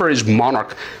 whoever is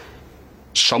monarch,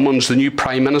 summons the new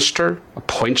Prime Minister,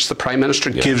 appoints the Prime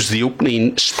Minister, gives the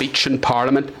opening speech in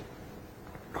Parliament,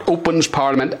 opens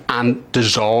Parliament and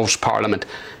dissolves Parliament.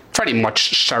 Very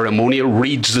much ceremonial,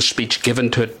 reads the speech given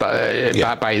to it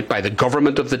by the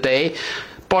government of the day.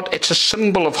 But it's a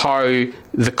symbol of how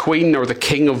the Queen or the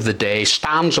King of the day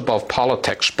stands above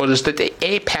politics, but is the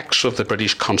apex of the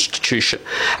British Constitution.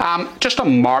 Just a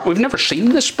mark. We've never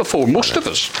seen this before. Most of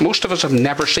us have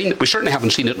never seen it. We certainly haven't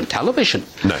seen it on television.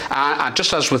 No.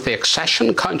 Just as with the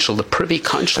Accession Council, the Privy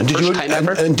Council, first time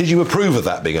ever. And did you approve of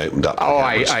that being opened up? Oh,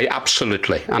 I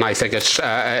absolutely. And I think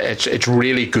it's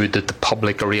really good that the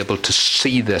public are able to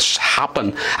see this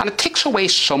happen. And it takes away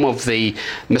some of the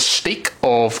mystique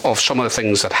of some of the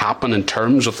things that happen in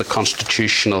terms of the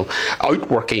constitutional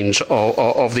outworkings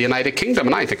of the United Kingdom.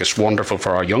 And I think it's wonderful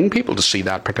for our young people to see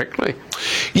that particularly.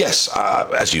 Yes,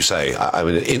 as you say, I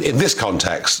mean, in this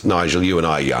context, Nigel, you and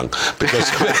I are young,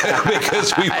 because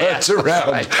we weren't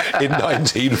around in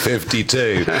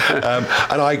 1952.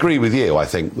 And I agree with you. I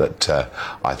think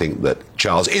that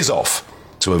Charles is off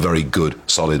to a very good,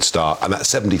 solid start. And that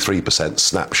 73%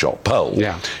 snapshot poll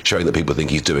showing that people think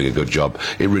he's doing a good job,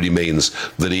 it really means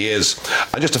that he is.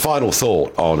 And just a final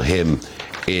thought on him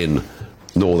in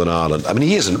Northern Ireland. I mean,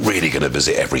 he isn't really going to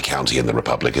visit every county in the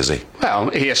Republic, is he? Well,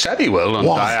 he has said he will, and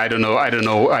I don't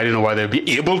know whether they'll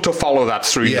be able to follow that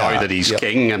through now that he's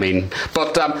king. I mean,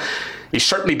 but He's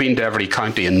certainly been to every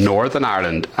county in Northern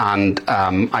Ireland, and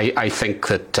I think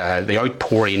that the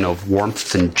outpouring of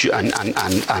warmth and joy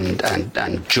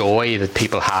that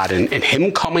people had in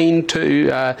him coming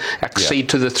to accede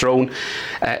to the throne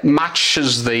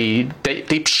matches the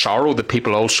deep sorrow that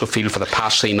people also feel for the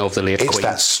passing of the late Queen. It's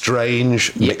that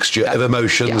strange mixture of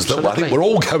emotions that I think we're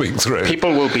all going through.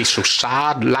 People will be so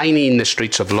sad, lining the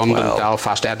streets of London,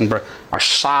 Belfast, Edinburgh, are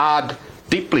sad,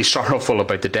 deeply sorrowful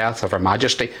about the death of Her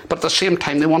Majesty, but at the same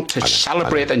time they want to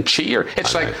celebrate and cheer.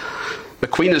 It's like, the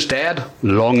Queen is dead,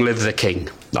 long live the King.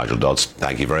 Nigel Dodds,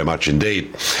 thank you very much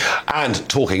indeed. And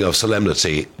talking of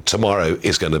solemnity, tomorrow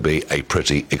is going to be a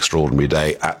pretty extraordinary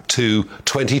day at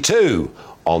 2:22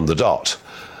 on the dot.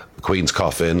 The Queen's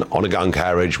coffin on a gun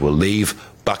carriage will leave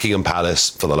Buckingham Palace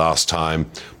for the last time,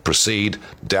 proceed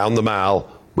down the Mall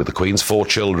with the Queen's 4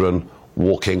 children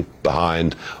walking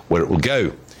behind, where it will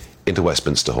go into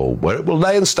Westminster Hall, where it will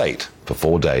lay in state for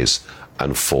 4 days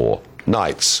and 4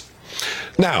 nights.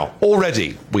 Now,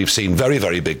 already we've seen very,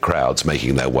 very big crowds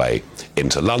making their way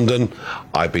into London.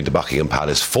 I've been to Buckingham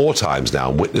Palace 4 times now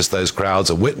and witnessed those crowds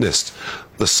and witnessed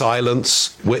the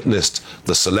silence, witnessed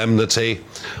the solemnity.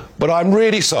 But I'm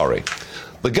really sorry.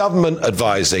 The government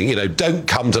advising, don't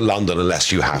come to London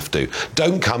unless you have to.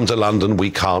 Don't come to London, we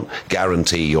can't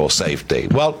guarantee your safety.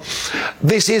 Well,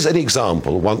 this is an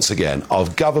example, once again,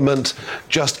 of government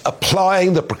just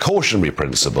applying the precautionary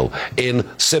principle in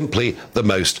simply the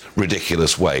most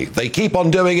ridiculous way. They keep on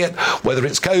doing it, whether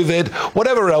it's COVID,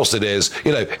 whatever else it is.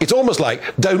 It's almost like,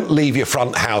 don't leave your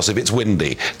front house if it's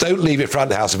windy. Don't leave your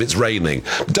front house if it's raining.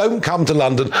 Don't come to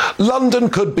London. London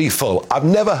could be full. I've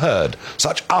never heard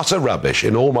such utter rubbish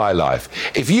in all my life.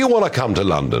 If you want to come to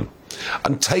London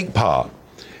and take part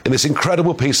in this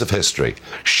incredible piece of history,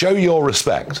 show your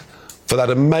respect for that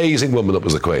amazing woman that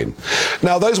was the Queen.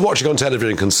 Now, those watching on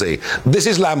television can see, this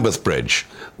is Lambeth Bridge.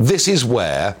 This is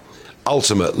where,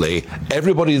 ultimately,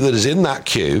 everybody that is in that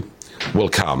queue will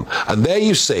come. And there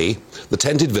you see the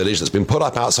tented village that's been put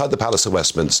up outside the Palace of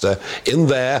Westminster. In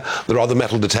there are the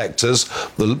metal detectors.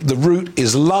 The route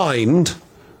is lined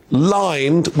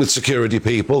with security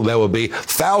people. There will be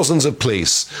thousands of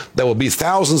police. There will be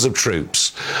thousands of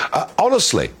troops.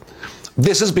 Honestly,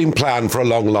 this has been planned for a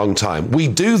long, long time. We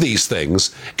do these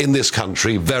things in this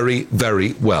country very,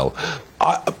 very well.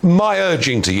 My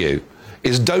urging to you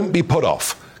is don't be put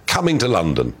off coming to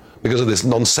London because of this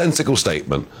nonsensical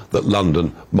statement that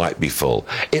London might be full.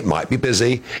 It might be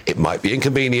busy, it might be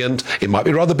inconvenient, it might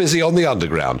be rather busy on the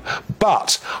Underground,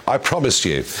 but I promise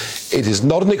you, it is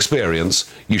not an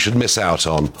experience you should miss out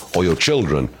on, or your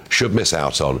children should miss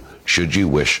out on, should you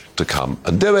wish to come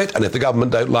and do it. And if the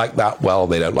government don't like that, well,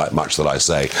 they don't like much that I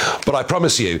say. But I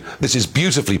promise you, this is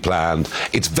beautifully planned,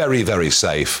 it's very, very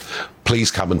safe. Please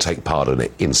come and take part in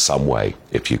it in some way,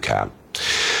 if you can.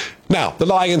 Now, the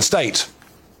lying in state.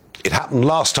 It happened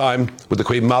last time with the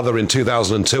Queen Mother in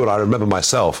 2002, and I remember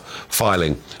myself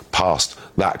filing past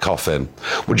that coffin.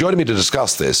 Well, joining me to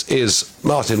discuss this is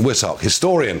Martin Whittock,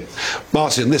 historian.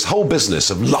 Martin, this whole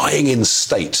business of lying in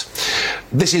state,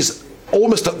 this is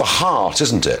almost at the heart,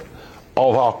 isn't it,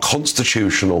 of our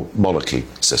constitutional monarchy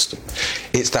system.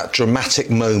 It's that dramatic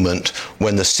moment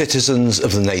when the citizens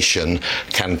of the nation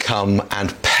can come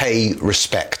and pay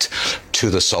respect to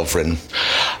the sovereign.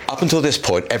 Up until this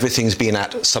point, everything's been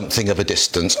at something of a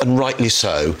distance, and rightly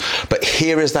so. But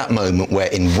here is that moment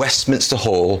where in Westminster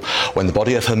Hall, when the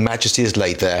body of Her Majesty is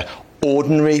laid there,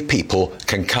 ordinary people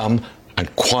can come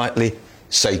and quietly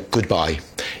say goodbye.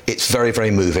 It's very,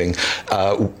 very moving.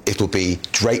 It will be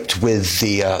draped with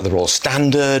the Royal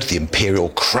Standard. The Imperial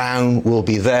Crown will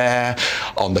be there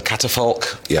on the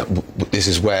catafalque. Yeah. This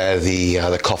is where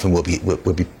the coffin will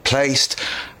be placed.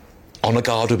 Honour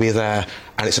Guard will be there,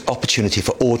 and it's an opportunity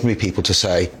for ordinary people to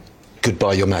say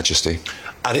goodbye, Your Majesty.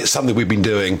 And it's something we've been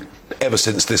doing ever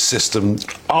since this system,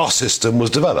 our system, was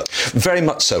developed. Very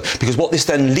much so, because what this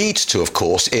then leads to, of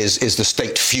course, is the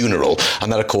state funeral,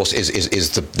 and that, of course, is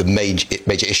the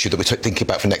major issue that we're thinking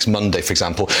about for next Monday, for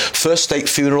example. First state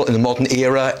funeral in the modern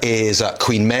era is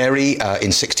Queen Mary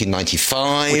in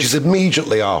 1695. Which is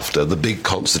immediately after the big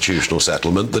constitutional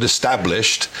settlement that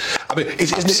established... I mean,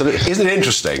 isn't it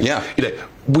interesting? Yeah.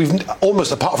 We've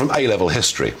almost, apart from A-level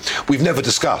history, we've never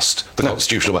discussed the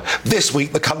constitutional monarchy. This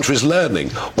week, the country's learning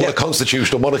what a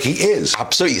constitutional monarchy is.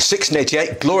 Absolutely.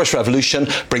 1688, Glorious Revolution,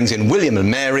 brings in William and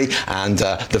Mary, and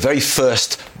the very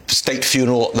first state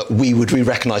funeral that we would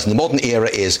recognise in the modern era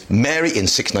is Mary in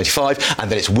 1695, and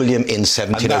then it's William in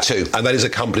 1702. And that is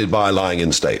accompanied by a lying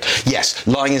in state. Yes,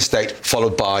 lying in state,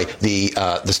 followed by the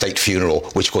state funeral,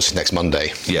 which of course is next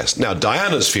Monday. Yes. Now,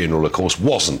 Diana's funeral, of course,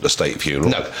 wasn't a state funeral.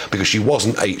 No. Because she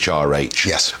wasn't HRH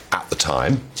yes. at the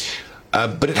time.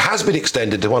 but it has been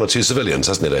extended to one or two civilians,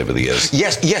 hasn't it, over the years?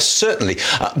 Yes, certainly.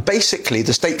 Basically,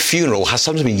 the state funeral has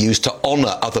sometimes been used to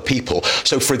honour other people.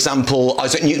 So, for example,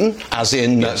 Isaac Newton, as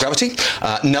in Gravity,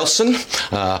 Nelson,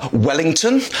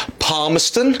 Wellington,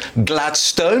 Palmerston,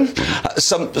 Gladstone,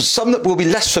 some that will be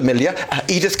less familiar,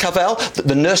 Edith Cavell,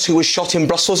 the nurse who was shot in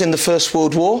Brussels in the First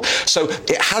World War. So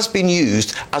it has been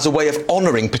used as a way of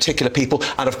honouring particular people,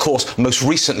 and of course, most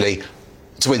recently,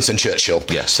 to Winston Churchill.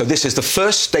 Yes. So this is the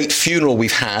first state funeral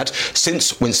we've had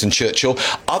since Winston Churchill.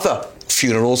 Other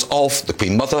funerals of the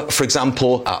Queen Mother, for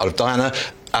example, of Diana,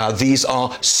 these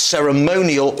are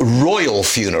ceremonial royal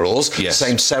funerals. Yes.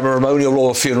 Same ceremonial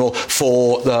royal funeral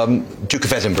for the Duke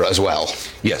of Edinburgh as well.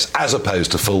 Yes, as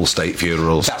opposed to full state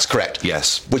funerals. That's correct.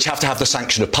 Yes. Which have to have the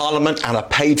sanction of Parliament and are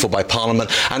paid for by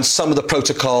Parliament. And some of the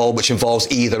protocol, which involves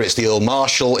either it's the Earl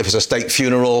Marshal, if it's a state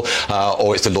funeral,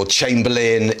 or it's the Lord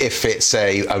Chamberlain, if it's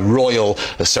a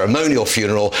ceremonial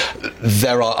funeral,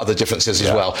 there are other differences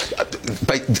as well.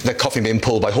 The coffin being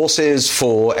pulled by horses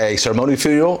for a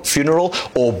ceremonial funeral,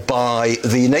 or by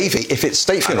the Navy if it's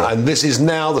state funeral. And this is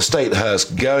now the State hearse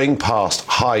going past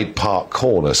Hyde Park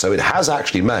Corner, so it has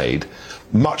actually made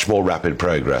much more rapid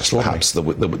progress, perhaps, than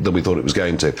we thought it was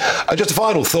going to. Just a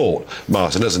final thought,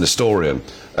 Martin, as an historian,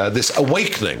 this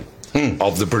awakening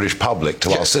of the British public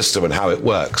to our system and how it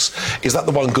works. Is that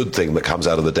the one good thing that comes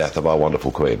out of the death of our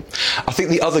wonderful Queen? I think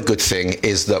the other good thing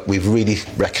is that we've really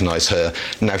recognised her,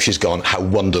 now she's gone, how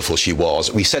wonderful she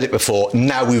was. We said it before,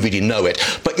 now we really know it.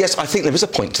 But yes, I think there is a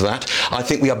point to that. I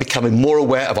think we are becoming more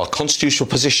aware of our constitutional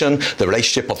position, the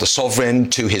relationship of the sovereign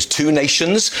to his two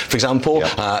nations, for example,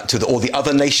 to all the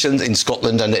other nations in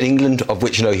Scotland and in England, of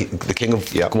which, the King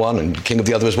of one and King of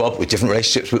the other as well, with different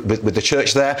relationships with the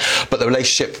Church there. But the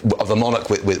relationship of the monarch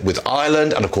with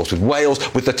Ireland and, of course, with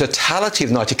Wales, with the totality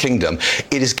of the United Kingdom,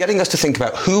 it is getting us to think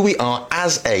about who we are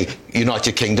as a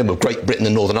United Kingdom of Great Britain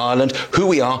and Northern Ireland, who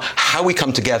we are, how we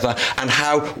come together, and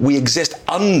how we exist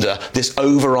under this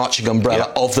overarching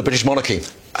umbrella of the British monarchy.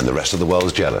 And the rest of the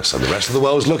world's jealous, and the rest of the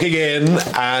world's looking in,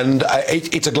 and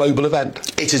it's a global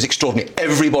event. It is extraordinary.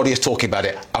 Everybody is talking about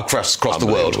it across the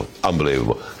world.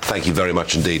 Unbelievable. Thank you very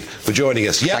much indeed for joining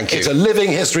us. Yeah, Thank you. It's a living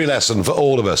history lesson for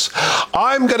all of us.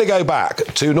 I'm going to go back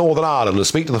to Northern Ireland and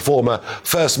speak to the former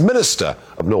First Minister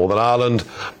of Northern Ireland,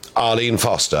 Arlene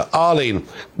Foster. Arlene,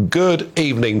 good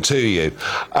evening to you.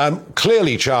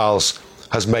 Clearly, Charles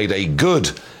has made a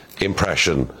good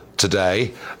impression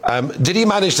today. Did he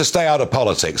manage to stay out of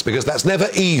politics? Because that's never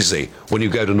easy when you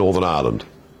go to Northern Ireland.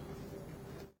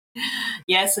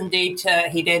 Yes, indeed,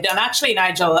 he did. And actually,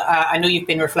 Nigel, I know you've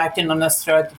been reflecting on this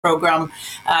throughout the programme.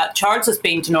 Charles has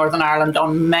been to Northern Ireland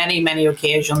on many, many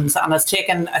occasions and has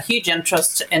taken a huge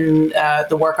interest in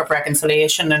the work of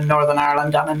reconciliation in Northern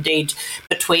Ireland and indeed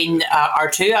between our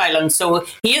two islands. So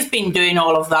he has been doing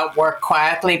all of that work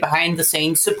quietly behind the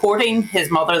scenes, supporting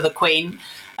his mother, the Queen.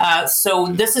 So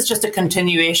this is just a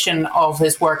continuation of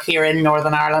his work here in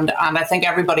Northern Ireland, and I think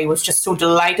everybody was just so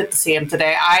delighted to see him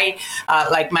today. I,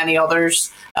 like many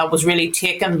others, was really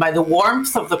taken by the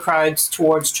warmth of the crowds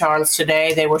towards Charles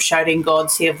today. They were shouting, "God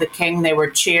save the King." They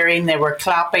were cheering, they were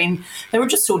clapping. They were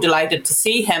just so delighted to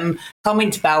see him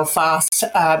coming to Belfast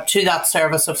to that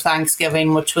service of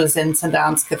Thanksgiving, which was in St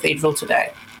Anne's Cathedral today.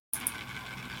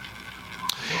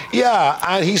 Yeah,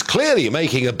 and he's clearly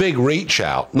making a big reach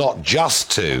out, not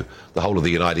just to the whole of the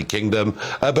United Kingdom,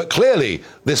 but clearly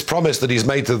this promise that he's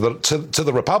made to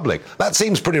the Republic, that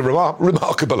seems pretty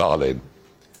remarkable, Arlene.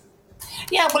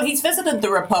 Yeah, well, he's visited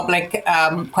the Republic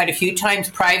quite a few times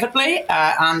privately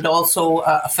and also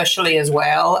officially as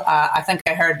well. I think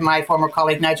I heard my former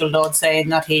colleague Nigel Dodd saying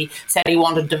that he said he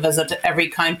wanted to visit every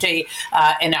county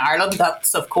in Ireland.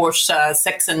 That's, of course,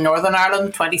 6 in Northern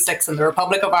Ireland, 26 in the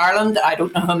Republic of Ireland. I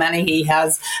don't know how many he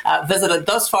has visited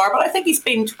thus far, but I think he's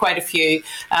been to quite a few.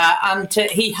 And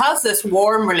he has this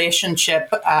warm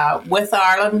relationship with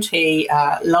Ireland. He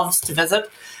loves to visit.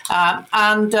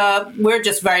 And we're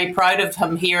just very proud of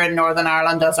him here in Northern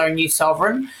Ireland as our new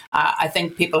sovereign. I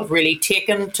think people have really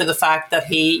taken to the fact that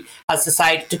he has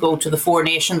decided to go to the 4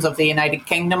 nations of the United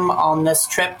Kingdom on this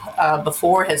trip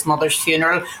before his mother's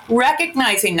funeral,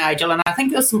 recognising, Nigel, and I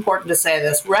think it's important to say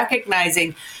this,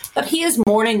 recognising that he is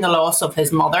mourning the loss of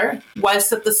his mother,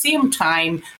 whilst at the same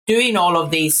time doing all of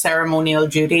these ceremonial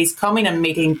duties, coming and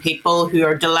meeting people who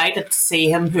are delighted to see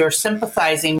him, who are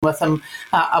sympathising with him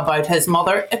about his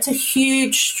mother. It's a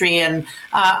huge strain,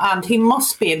 and he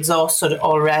must be exhausted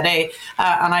already.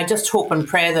 And I just hope and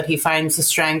pray that he finds the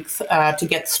strength to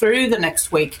get through the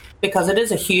next week, because it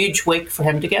is a huge week for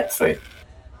him to get through.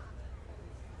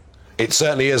 It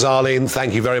certainly is, Arlene.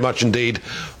 Thank you very much indeed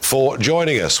for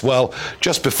joining us. Well,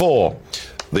 just before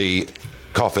the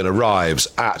coffin arrives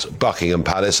at Buckingham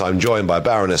Palace. I'm joined by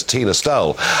Baroness Tina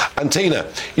Stull. And Tina,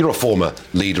 you're a former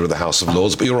leader of the House of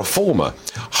Lords, but you're a former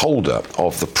holder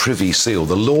of the Privy Seal,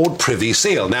 the Lord Privy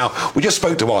Seal. Now, we just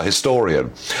spoke to our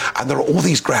historian, and there are all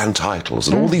these grand titles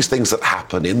and all these things that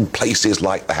happen in places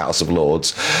like the House of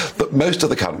Lords that most of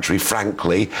the country,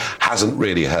 frankly, hasn't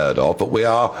really heard of, but we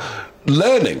are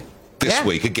learning this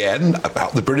week again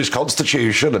about the British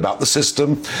Constitution, about the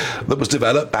system that was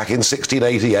developed back in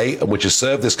 1688 and which has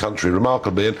served this country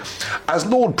remarkably. And as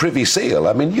Lord Privy Seal,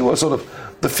 I mean, you were sort of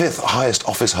the fifth highest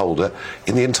office holder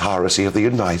in the entirety of the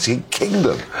United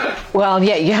Kingdom. Well,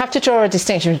 yeah, you have to draw a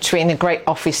distinction between the great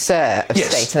officer of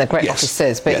state and the great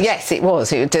officers. But yes, it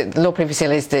was. The Lord Privy Seal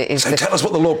is the... So tell us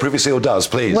what the Lord Privy Seal does,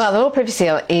 please. Well, the Lord Privy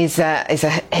Seal is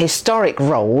a historic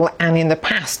role, and in the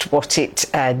past what it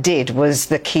did was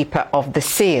the keeper of the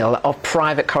seal of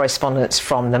private correspondence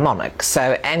from the monarch.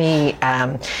 So any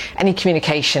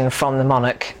communication from the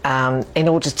monarch, in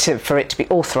order for it to be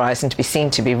authorised and to be seen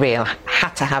to be real,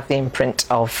 had to have the imprint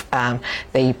of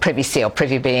the Privy Seal,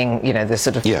 privy being, you know, the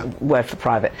sort of word for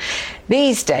private.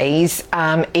 These days,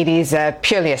 it is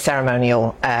purely a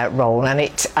ceremonial role, and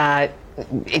it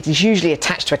is usually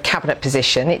attached to a cabinet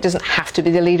position. It doesn't have to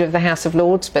be the leader of the House of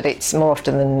Lords, but it's more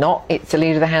often than not, it's the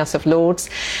leader of the House of Lords.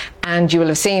 And you will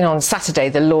have seen on Saturday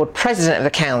the Lord President of the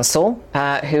Council,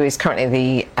 who is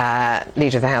currently the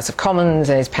leader of the House of Commons,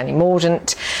 and is Penny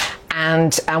Mordaunt.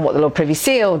 And what the Lord Privy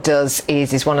Seal does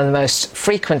is one of the most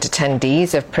frequent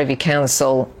attendees of Privy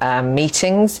Council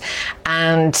meetings.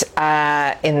 And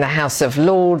in the House of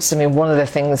Lords, I mean, one of the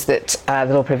things that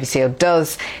the Lord Privy Seal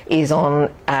does is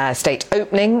on state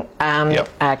opening,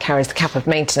 carries the cap of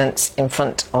maintenance in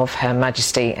front of Her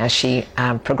Majesty as she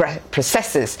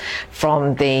processes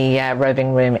from the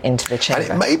robing room into the chamber.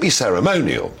 And it may be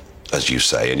ceremonial, as you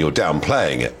say, and you're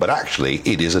downplaying it, but actually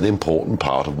it is an important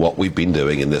part of what we've been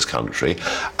doing in this country,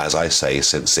 as I say,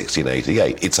 since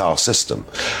 1688. It's our system.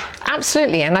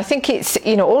 Absolutely, and I think it's,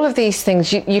 you know, all of these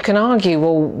things, you can argue,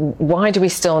 well, why do we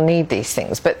still need these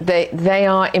things? But they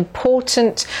are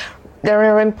important. There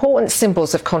are important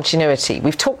symbols of continuity.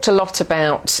 We've talked a lot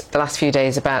about the last few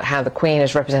days about how the Queen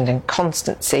is representing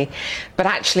constancy, but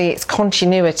actually it's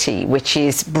continuity which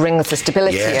brings the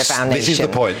stability of our nation. This is the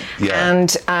point. Yeah.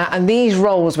 And these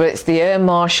roles, where it's the Air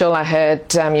Marshal, I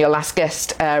heard your last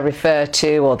guest refer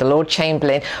to, or the Lord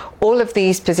Chamberlain, all of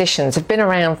these positions have been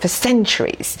around for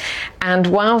centuries. And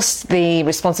whilst the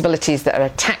responsibilities that are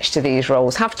attached to these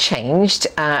roles have changed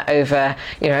over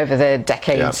the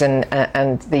decades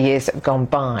and the years that have gone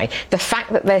by, the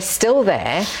fact that they're still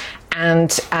there and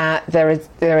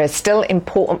they're a still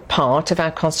important part of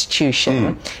our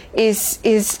constitution is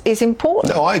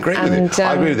important. No, I agree with you.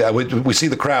 I agree with that. We see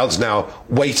the crowds now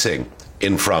waiting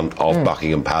in front of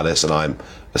Buckingham Palace, and I'm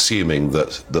assuming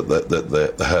that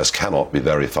the hearse cannot be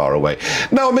very far away.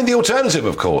 No, I mean, the alternative,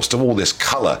 of course, to all this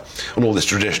colour and all this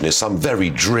tradition is some very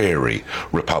dreary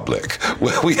republic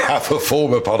where we have a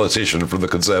former politician from the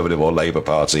Conservative or Labour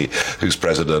Party who's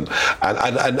president,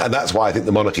 and that's why I think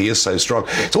the monarchy is so strong.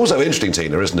 It's also interesting,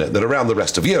 Tina, isn't it, that around the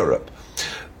rest of Europe,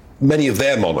 many of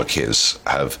their monarchies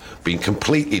have been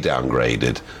completely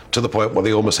downgraded to the point where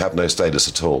they almost have no status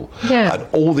at all. Yeah. And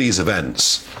all these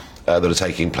events that are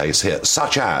taking place here,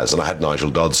 such as, and I had Nigel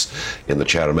Dodds in the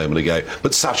chair a moment ago,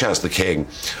 but such as the King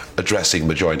addressing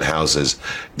the joint houses,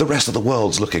 the rest of the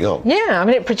world's looking on. Yeah, I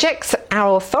mean, it projects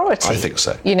our authority. I think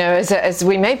so. You know, as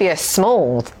we may be a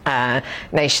small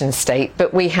nation state,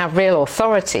 but we have real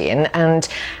authority, and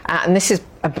this is,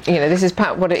 you know, this is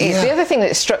part of what it is. The other thing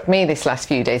that struck me this last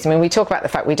few days, I mean, we talk about the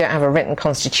fact we don't have a written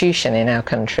constitution in our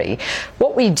country.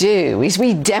 What we do is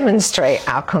we demonstrate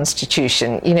our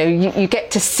constitution. You know, you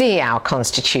get to see our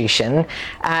constitution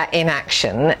in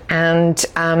action, and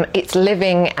it's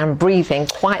living and breathing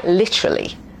quite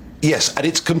literally. Yes, and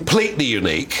it's completely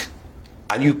unique.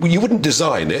 And you wouldn't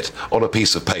design it on a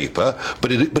piece of paper,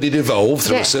 but it evolved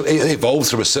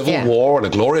through a civil war and a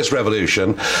glorious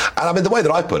revolution. And I mean, the way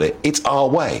that I put it, it's our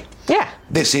way. Yeah.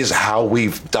 This is how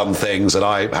we've done things, and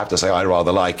I have to say I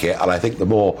rather like it. And I think the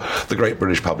more the great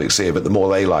British public see of it, the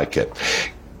more they like it.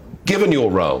 Given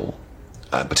your role,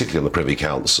 particularly on the Privy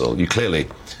Council, you clearly,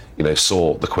 you know,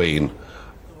 saw the Queen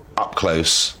up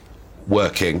close,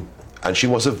 working, and she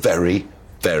was a very,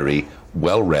 very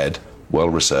well-read,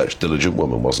 well-researched, diligent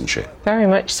woman, wasn't she? Very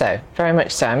much so, very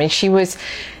much so. I mean,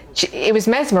 it was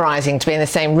mesmerising to be in the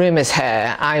same room as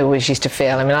her, I always used to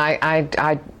feel. I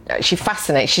mean, she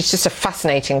fascinates, she's just a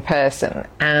fascinating person.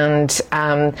 And,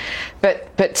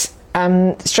 but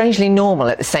strangely normal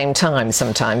at the same time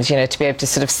sometimes, you know, to be able to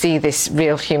sort of see this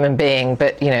real human being,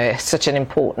 but, you know, such an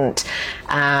important,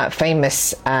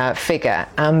 famous figure.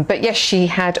 But yes, she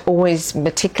had always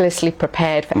meticulously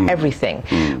prepared for everything,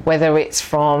 whether it's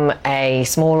from a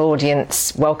small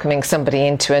audience welcoming somebody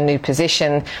into a new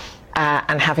position,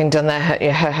 and having done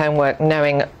her homework,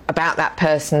 knowing about that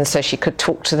person so she could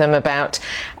talk to them about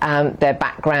their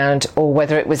background, or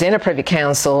whether it was in a Privy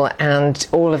Council and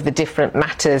all of the different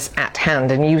matters at hand.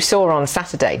 And you saw on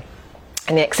Saturday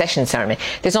in the accession ceremony,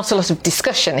 there's not a lot of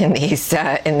discussion in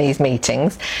these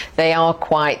meetings. They are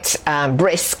quite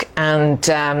brisk and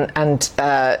don't,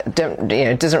 you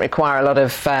know, doesn't require a lot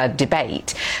of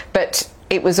debate. But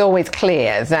it was always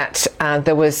clear that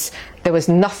there was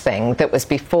nothing that was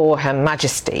before Her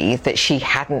Majesty that she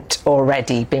hadn't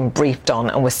already been briefed on,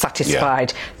 and was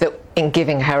satisfied that in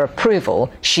giving her approval,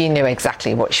 she knew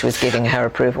exactly what she was giving her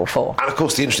approval for. And of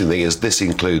course, the interesting thing is this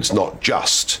includes not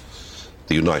just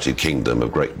the United Kingdom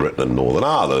of Great Britain and Northern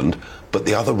Ireland, but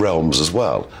the other realms as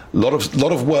well. A lot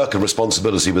of work and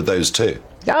responsibility with those too.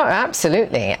 Oh,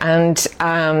 absolutely. And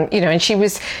you know, and she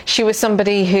was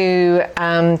somebody who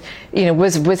you know,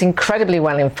 was incredibly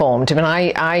well informed. I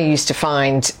mean, I used to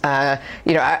find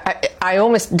you know, I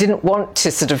almost didn't want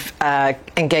to sort of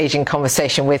engage in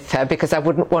conversation with her, because I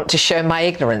wouldn't want to show my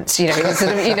ignorance. You know, he was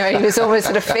sort of, you know, he was almost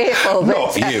sort of fearful that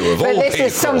not you, of all this people.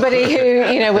 is somebody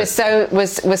who, you know, was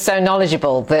so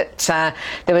knowledgeable that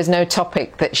there was no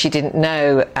topic that she didn't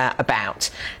know about.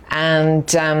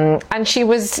 And she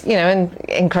was, you know,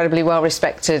 incredibly well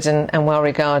respected and well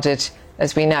regarded,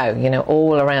 as we know, you know,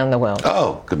 all around the world.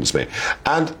 Oh, goodness me.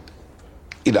 And,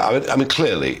 you know, I mean,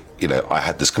 clearly, you know, I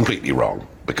had this completely wrong,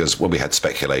 because when we had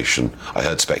speculation, I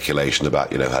heard speculation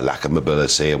about, you know, her lack of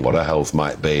mobility and what her health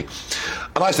might be.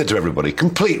 And I said to everybody,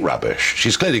 complete rubbish.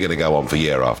 She's clearly going to go on for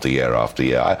year after year after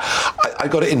year. I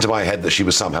got it into my head that she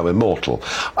was somehow immortal.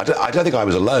 I don't think I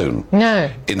was alone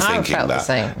in thinking I felt that. the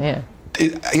same, yeah.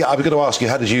 I was going to ask you,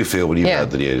 how did you feel when you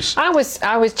heard the news? I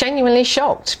was genuinely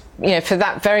shocked, you know, for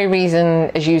that very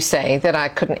reason, as you say, that I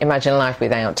couldn't imagine life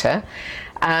without her.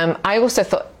 I also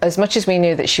thought, as much as we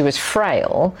knew that she was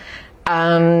frail,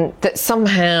 that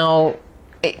somehow,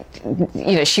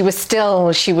 you know, she was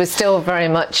still very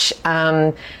much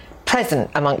present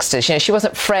amongst us. You know, she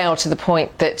wasn't frail to the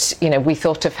point that, you know, we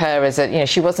thought of her as a, you know,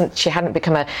 she hadn't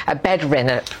become a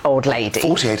bedridden old lady.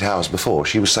 48 hours before,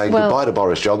 she was saying goodbye to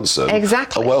Boris Johnson.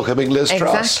 Exactly. And welcoming Liz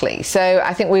Truss. Exactly. So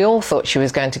I think we all thought she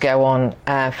was going to go on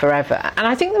forever. And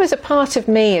I think there was a part of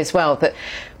me as well that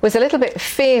was a little bit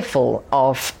fearful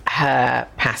of her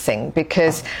passing,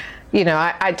 because you know,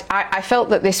 I felt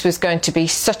that this was going to be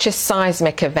such a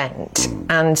seismic event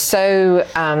and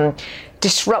so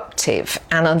disruptive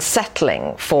and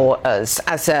unsettling for us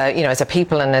as a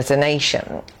people and as a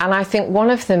nation. And I think one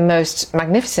of the most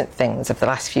magnificent things of the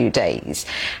last few days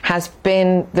has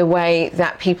been the way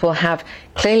that people have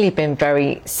clearly been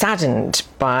very saddened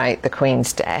by the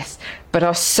Queen's death, but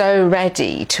are so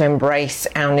ready to embrace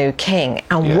our new king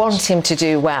and want him to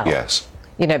do well. Yes.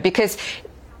 You know, because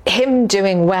him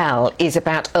doing well is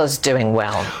about us doing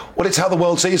well. Well, it's how the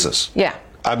world sees us. Yeah.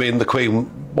 I mean, the Queen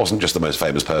wasn't just the most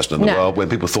famous person in the world. When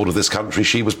people thought of this country,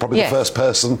 she was probably the first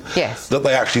person that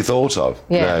they actually thought of.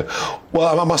 Yeah. You know?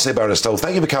 Well, I must say, Baroness Stoll,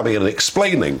 thank you for coming in and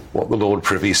explaining what the Lord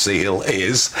Privy Seal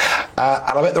is. And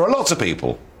I bet there are lots of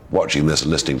people watching this and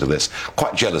listening to this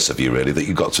quite jealous of you, really, that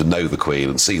you got to know the Queen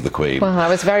and see the Queen. Well, I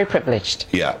was very privileged.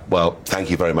 Yeah, well, thank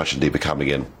you very much indeed for coming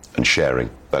in and sharing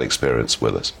that experience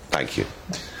with us. Thank you.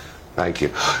 Thank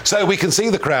you. So we can see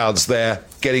the crowds there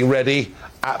getting ready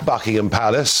at Buckingham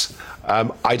Palace.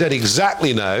 I don't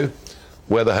exactly know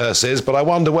where the hearse is, but I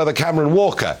wonder whether Cameron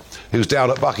Walker, who's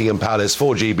down at Buckingham Palace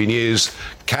for GB News,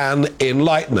 can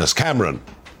enlighten us. Cameron.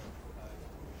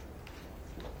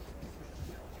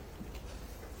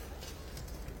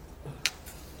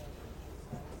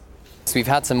 We've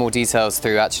had some more details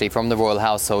through actually from the royal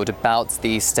household about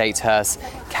the state hearse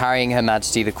carrying Her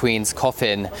Majesty the Queen's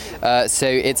coffin. So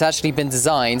it's actually been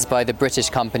designed by the British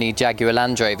company Jaguar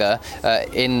Land Rover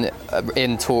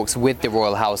in talks with the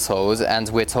royal household, and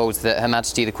we're told that Her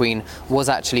Majesty the Queen was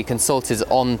actually consulted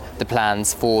on the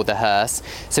plans for the hearse.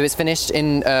 So it's finished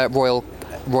in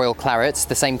royal claret,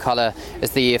 the same colour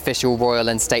as the official royal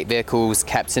and state vehicles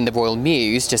kept in the Royal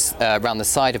Mews, just around the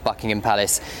side of Buckingham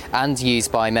Palace, and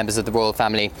used by members of the royal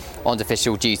family on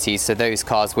official duties. So those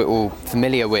cars we're all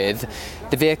familiar with.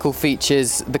 The vehicle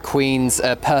features the Queen's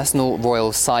personal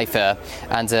royal cipher,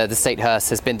 and the state hearse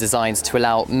has been designed to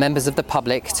allow members of the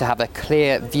public to have a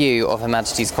clear view of Her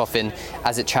Majesty's coffin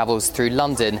as it travels through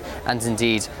London, and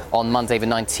indeed on Monday the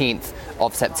 19th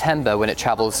of September when it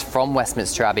travels from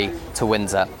Westminster Abbey to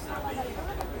Windsor.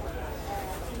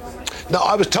 Now,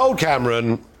 I was told,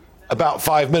 Cameron, about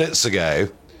 5 minutes ago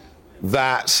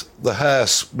that the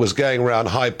hearse was going around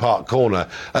Hyde Park Corner.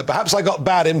 Perhaps I got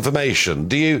bad information.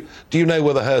 Do you know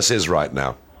where the hearse is right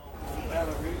now?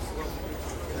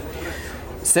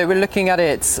 So we're looking at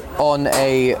it on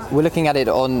a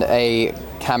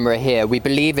camera here. We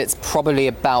believe it's probably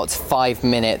about 5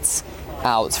 minutes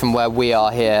out from where we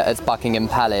are here at Buckingham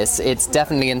Palace. It's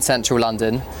definitely in central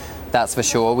London, that's for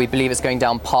sure. We believe it's going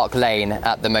down Park Lane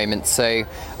at the moment, so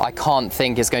I can't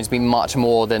think it's going to be much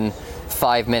more than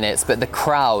 5 minutes, but the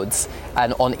crowds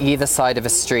and on either side of a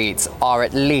street are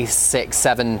at least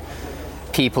 6-7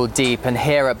 people deep, and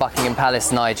here at Buckingham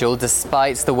Palace, Nigel,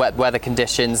 despite the wet weather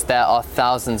conditions, there are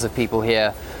thousands of people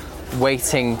here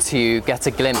waiting to get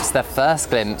a glimpse, their first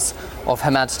glimpse of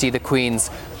Her Majesty the Queen's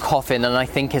coffin. And I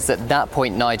think it's at that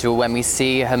point, Nigel, when we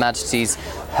see Her Majesty's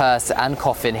hearse and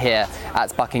coffin here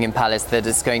at Buckingham Palace, that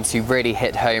it's going to really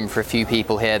hit home for a few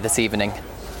people here this evening.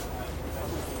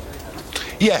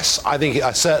 Yes, I think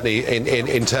certainly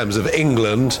in terms of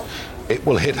England, it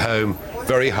will hit home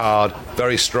very hard,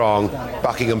 very strong.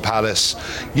 Buckingham Palace.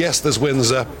 Yes, there's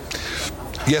Windsor.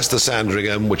 Yes, there's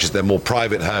Sandringham, which is their more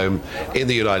private home in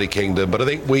the United Kingdom. But I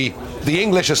think the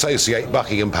English associate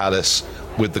Buckingham Palace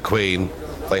with the Queen.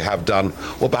 They have done.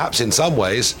 Well, perhaps in some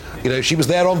ways, she was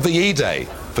there on VE Day,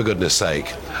 for goodness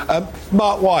sake.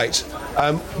 Mark White,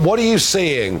 what are you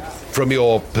seeing from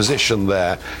your position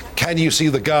there? Can you see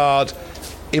the Guard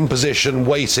in position,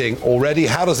 waiting already?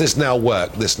 How does this now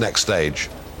work, this next stage?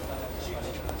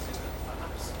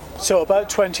 So about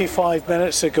 25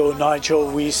 minutes ago,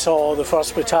 Nigel, we saw the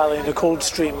 1st Battalion, the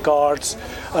Coldstream Guards,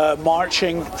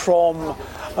 marching from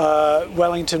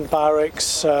Wellington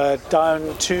Barracks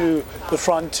down to the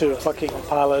front of Buckingham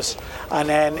Palace and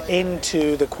then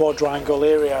into the quadrangle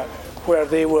area where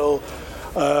they will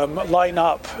line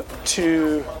up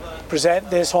to present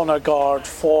this honour guard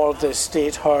for the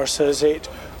State hearse as it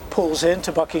pulls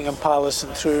into Buckingham Palace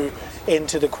and through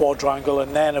into the quadrangle.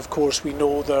 And then, of course, we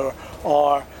know there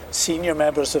are senior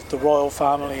members of the royal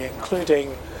family,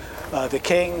 including the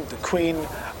King, the Queen,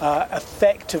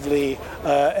 effectively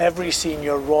every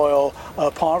senior royal,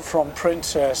 apart from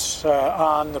Princess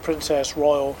Anne, the Princess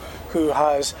Royal, who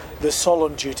has the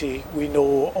solemn duty, we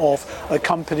know, of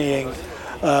accompanying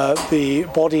the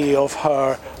body of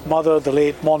her mother, the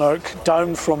late monarch,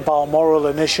 down from Balmoral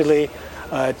initially,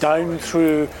 down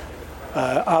through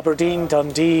Aberdeen,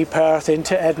 Dundee, Perth,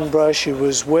 into Edinburgh. She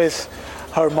was with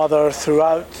her mother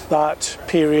throughout that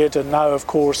period, and now, of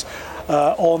course,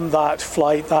 on that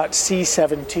flight, that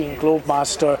C-17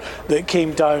 Globemaster that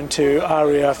came down to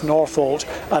RAF Northolt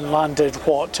and landed,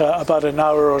 about an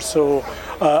hour or so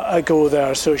ago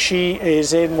there. So she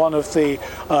is in one of the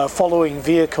following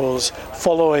vehicles,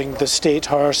 following the State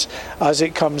hearse as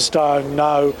it comes down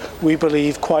now, we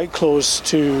believe, quite close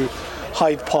to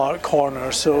Hyde Park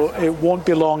Corner. So it won't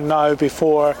be long now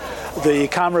before the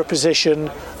camera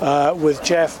position with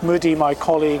Jeff Moody, my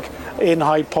colleague in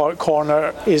Hyde Park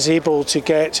Corner, is able to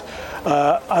get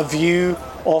a view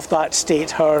of that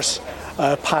State hearse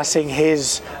passing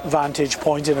his vantage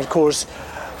point. And of course,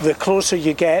 the closer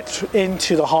you get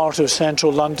into the heart of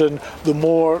central London, the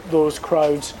more those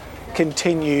crowds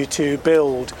continue to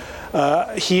build.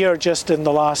 Here, just in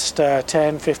the last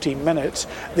 10-15 minutes,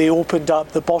 they opened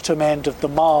up the bottom end of the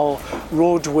Mall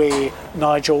roadway,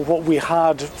 Nigel. What we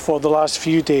had for the last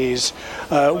few days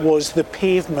was the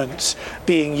pavements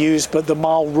being used, but the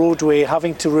Mall roadway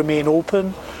having to remain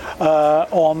open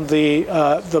on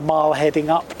the Mall heading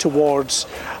up towards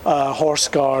Horse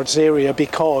Guards area,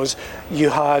 because you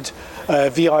had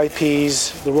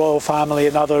VIPs, the royal family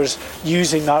and others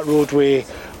using that roadway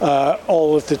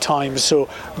all of the time. So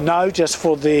now, just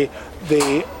for the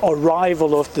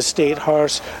arrival of the State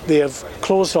hearse, they have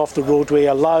closed off the roadway,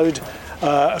 allowed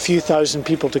a few thousand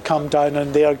people to come down,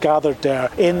 and they are gathered there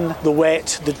in the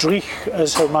wet, the dreich,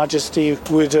 as Her Majesty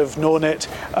would have known it,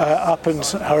 up in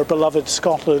her beloved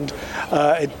Scotland.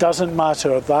 It doesn't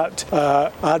matter. That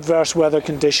adverse weather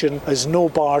condition is no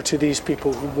bar to these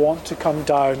people who want to come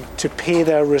down to pay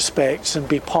their respects and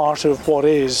be part of what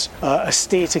is a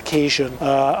state occasion,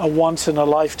 a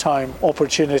once-in-a-lifetime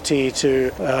opportunity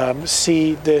to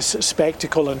see this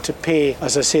spectacle and to pay,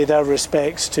 as I say, their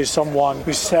respects to someone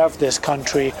who served this country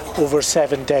over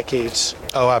 7 decades.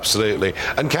 Oh, absolutely.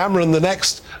 And Cameron, the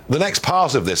next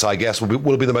part of this, I guess,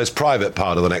 will be the most private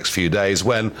part of the next few days,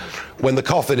 when when the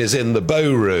coffin is in the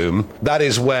bow room, that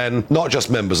is when not just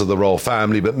members of the royal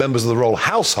family, but members of the royal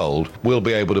household will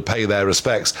be able to pay their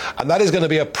respects. And that is going to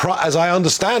be as I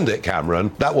understand it,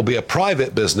 Cameron, that will be a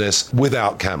private business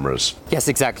without cameras. Yes,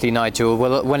 exactly, Nigel.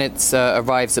 Well, when it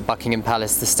arrives at Buckingham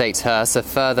Palace, the State Hearse, a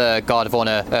further guard of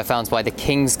honour found by the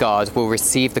King's Guard will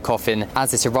receive the coffin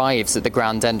as it arrives at the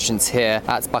grand entrance here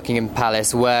at Buckingham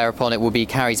Palace, whereupon it will be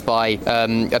carried by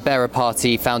a bearer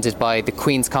party founded by the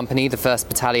Queen's Company, the 1st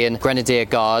Battalion Grenadier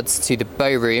Guards, to the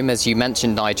bow room, as you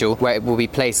mentioned, Nigel, where it will be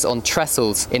placed on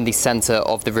trestles in the centre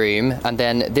of the room. And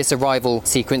then this arrival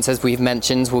sequence, as we've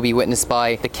mentioned, will be witnessed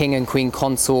by the King and Queen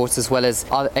Consort, as well as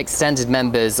other extended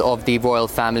members of the royal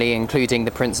family, including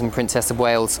the Prince and Princess of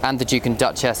Wales and the Duke and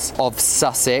Duchess of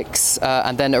Sussex.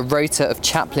 And then a rota of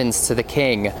chaplains to the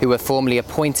King, who were formally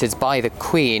appointed by the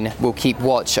Queen, will keep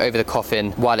watch over the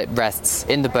coffin while it rests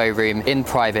in the bow room in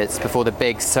private before the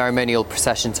big ceremonial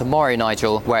procession tomorrow,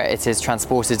 Nigel, where it is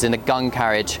transported in a gun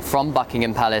carriage from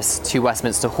Buckingham Palace to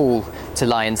Westminster Hall to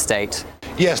lie in state.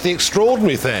 Yes, the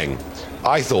extraordinary thing,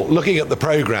 I thought, looking at the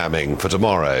programming for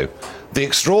tomorrow, the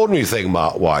extraordinary thing,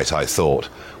 Mark White, I thought,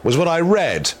 was when I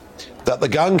read that the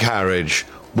gun carriage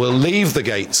will leave the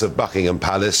gates of Buckingham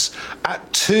Palace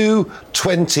at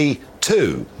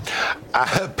 2:22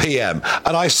 p.m.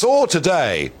 And I saw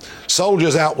today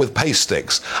soldiers out with pace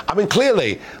sticks. I mean,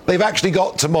 clearly, they've actually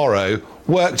got tomorrow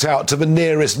worked out to the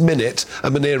nearest minute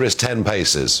and the nearest 10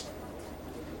 paces.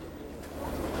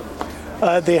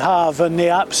 They have, and they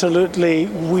absolutely,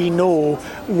 we know,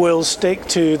 will stick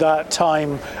to that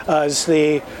time, as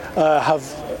they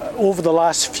have over the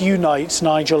last few nights,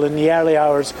 Nigel, in the early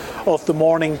hours of the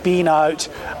morning, been out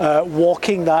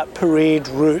walking that parade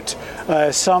route,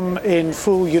 some in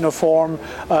full uniform,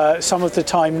 some of the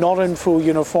time not in full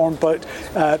uniform, but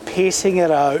pacing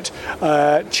it out,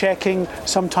 checking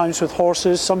sometimes with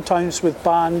horses, sometimes with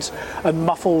bands and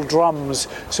muffled drums,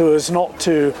 so as not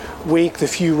to wake the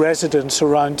few residents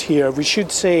around here. We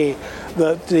should say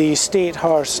that the State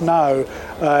Hearse now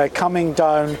coming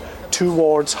down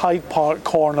towards Hyde Park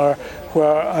Corner,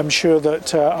 where I'm sure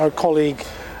that our colleague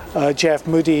Jeff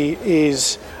Moody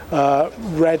is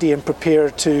ready and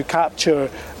prepared to capture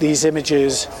these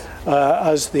images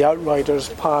as the outriders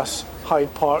pass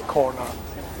Hyde Park Corner.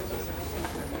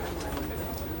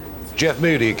 Jeff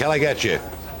Moody, can I get you?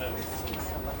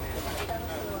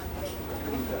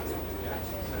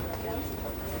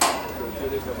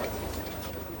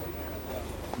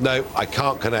 No, I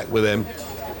can't connect with him.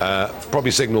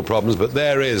 Probably signal problems, but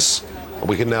there is,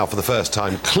 we can now for the first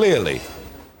time clearly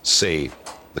see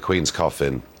the Queen's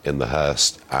coffin in the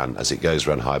hearse, and as it goes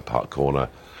around Hyde Park Corner,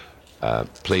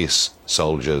 police,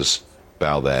 soldiers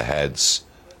bow their heads,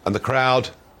 and the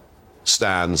crowd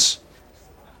stands,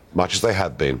 much as they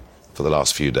had been for the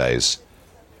last few days,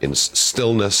 in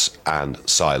stillness and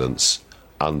silence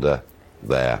under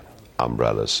their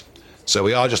umbrellas. So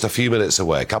we are just a few minutes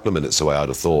away, a couple of minutes away, I'd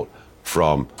have thought,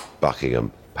 from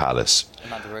Buckingham Palace.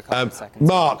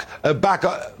 Mark, back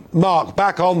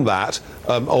on that,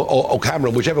 or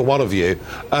Cameron, whichever one of you.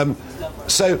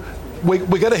 So we're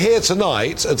going to hear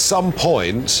tonight at some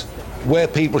point where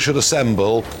people should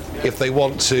assemble if they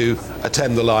want to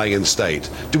attend the lying in state.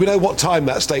 Do we know what time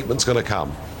that statement's going to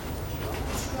come?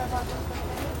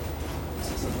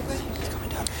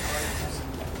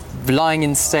 The lying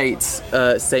in state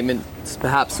statement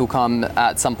perhaps will come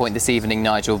at some point this evening,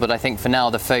 Nigel, but I think for now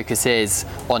the focus is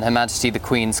on Her Majesty the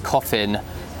Queen's coffin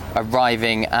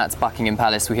arriving at Buckingham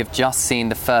Palace. We have just seen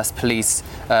the first police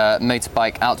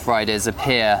motorbike outriders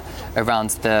appear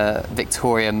around the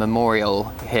Victoria Memorial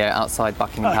here outside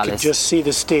Buckingham Palace. I can just see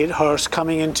the State Hearse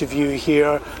coming into view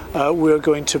here. We're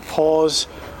going to pause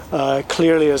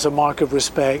clearly as a mark of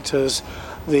respect as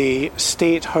the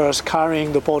State Hearse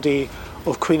carrying the body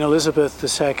of Queen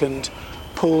Elizabeth II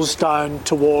pulls down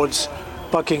towards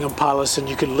Buckingham Palace, and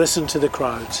you can listen to the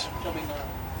crowds.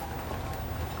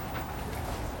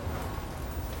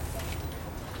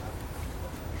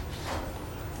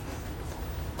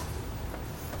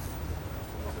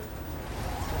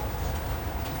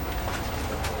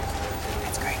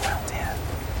 It's going round here.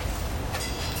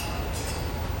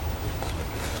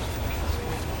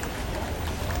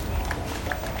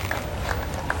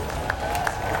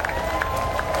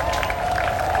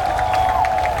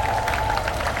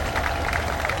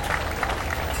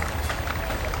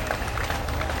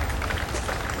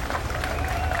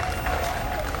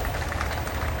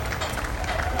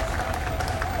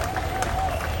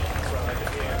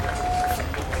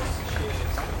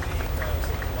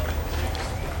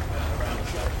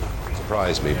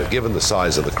 Surprised me, but given the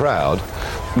size of the crowd,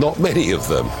 not many of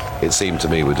them, it seemed to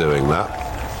me, were doing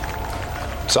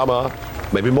that. Some are,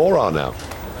 maybe more are now.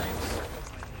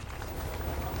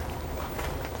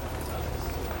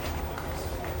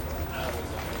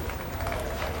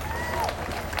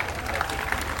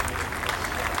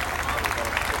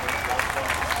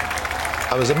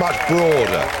 And there's a much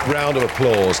broader round of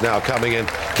applause now coming in.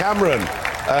 Cameron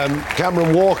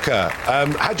Walker,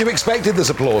 had you expected this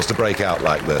applause to break out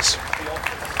like this?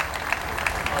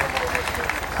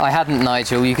 I hadn't,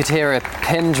 Nigel. You could hear a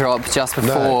pin drop just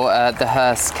before the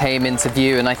hearse came into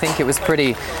view, and I think it was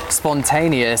pretty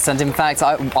spontaneous. And in fact,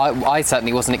 I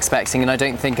certainly wasn't expecting, and I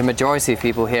don't think a majority of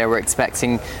people here were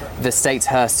expecting the state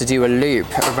hearse to do a loop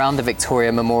around the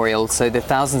Victoria Memorial. So the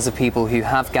thousands of people who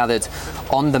have gathered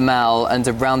on the Mall and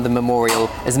around the memorial,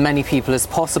 as many people as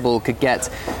possible could get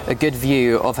a good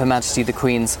view of Her Majesty the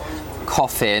Queen's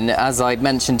coffin. As I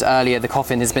mentioned earlier, the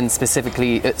coffin has been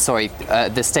specifically, the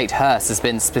state hearse has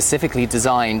been specifically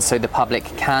designed so the public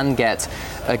can get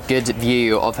a good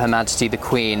view of Her Majesty the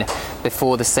Queen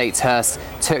before the state hearse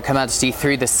took Her Majesty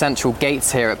through the central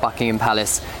gates here at Buckingham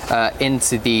Palace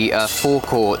into the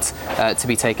forecourt to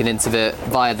be taken into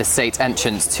via the state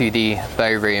entrance to the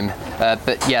bow room.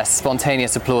 But yes,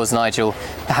 spontaneous applause, Nigel,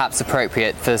 perhaps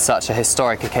appropriate for such a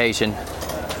historic occasion.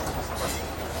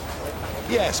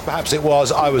 Yes, perhaps it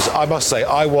was. I must say,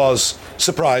 I was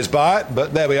surprised by it,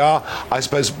 but there we are. I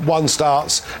suppose one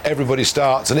starts, everybody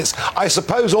starts, and it's, I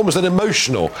suppose, almost an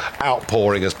emotional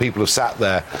outpouring as people have sat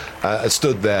there,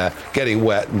 stood there, getting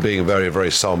wet and being very,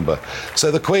 very sombre.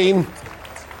 So the Queen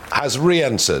has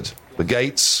re-entered the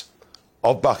gates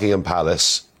of Buckingham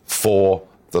Palace for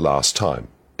the last time.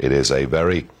 It is a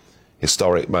very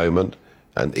historic moment,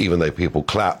 and even though people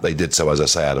clap, they did so, as I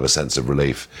say, out of a sense of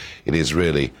relief. It is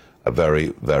really a very,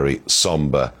 very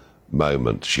sombre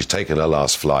moment. She's taken her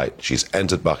last flight. She's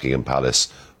entered Buckingham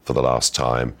Palace for the last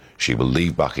time. She will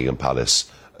leave Buckingham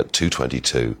Palace at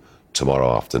 2:22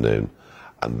 tomorrow afternoon,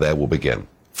 and there will begin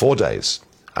 4 days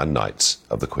and nights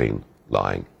of the Queen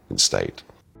lying in state.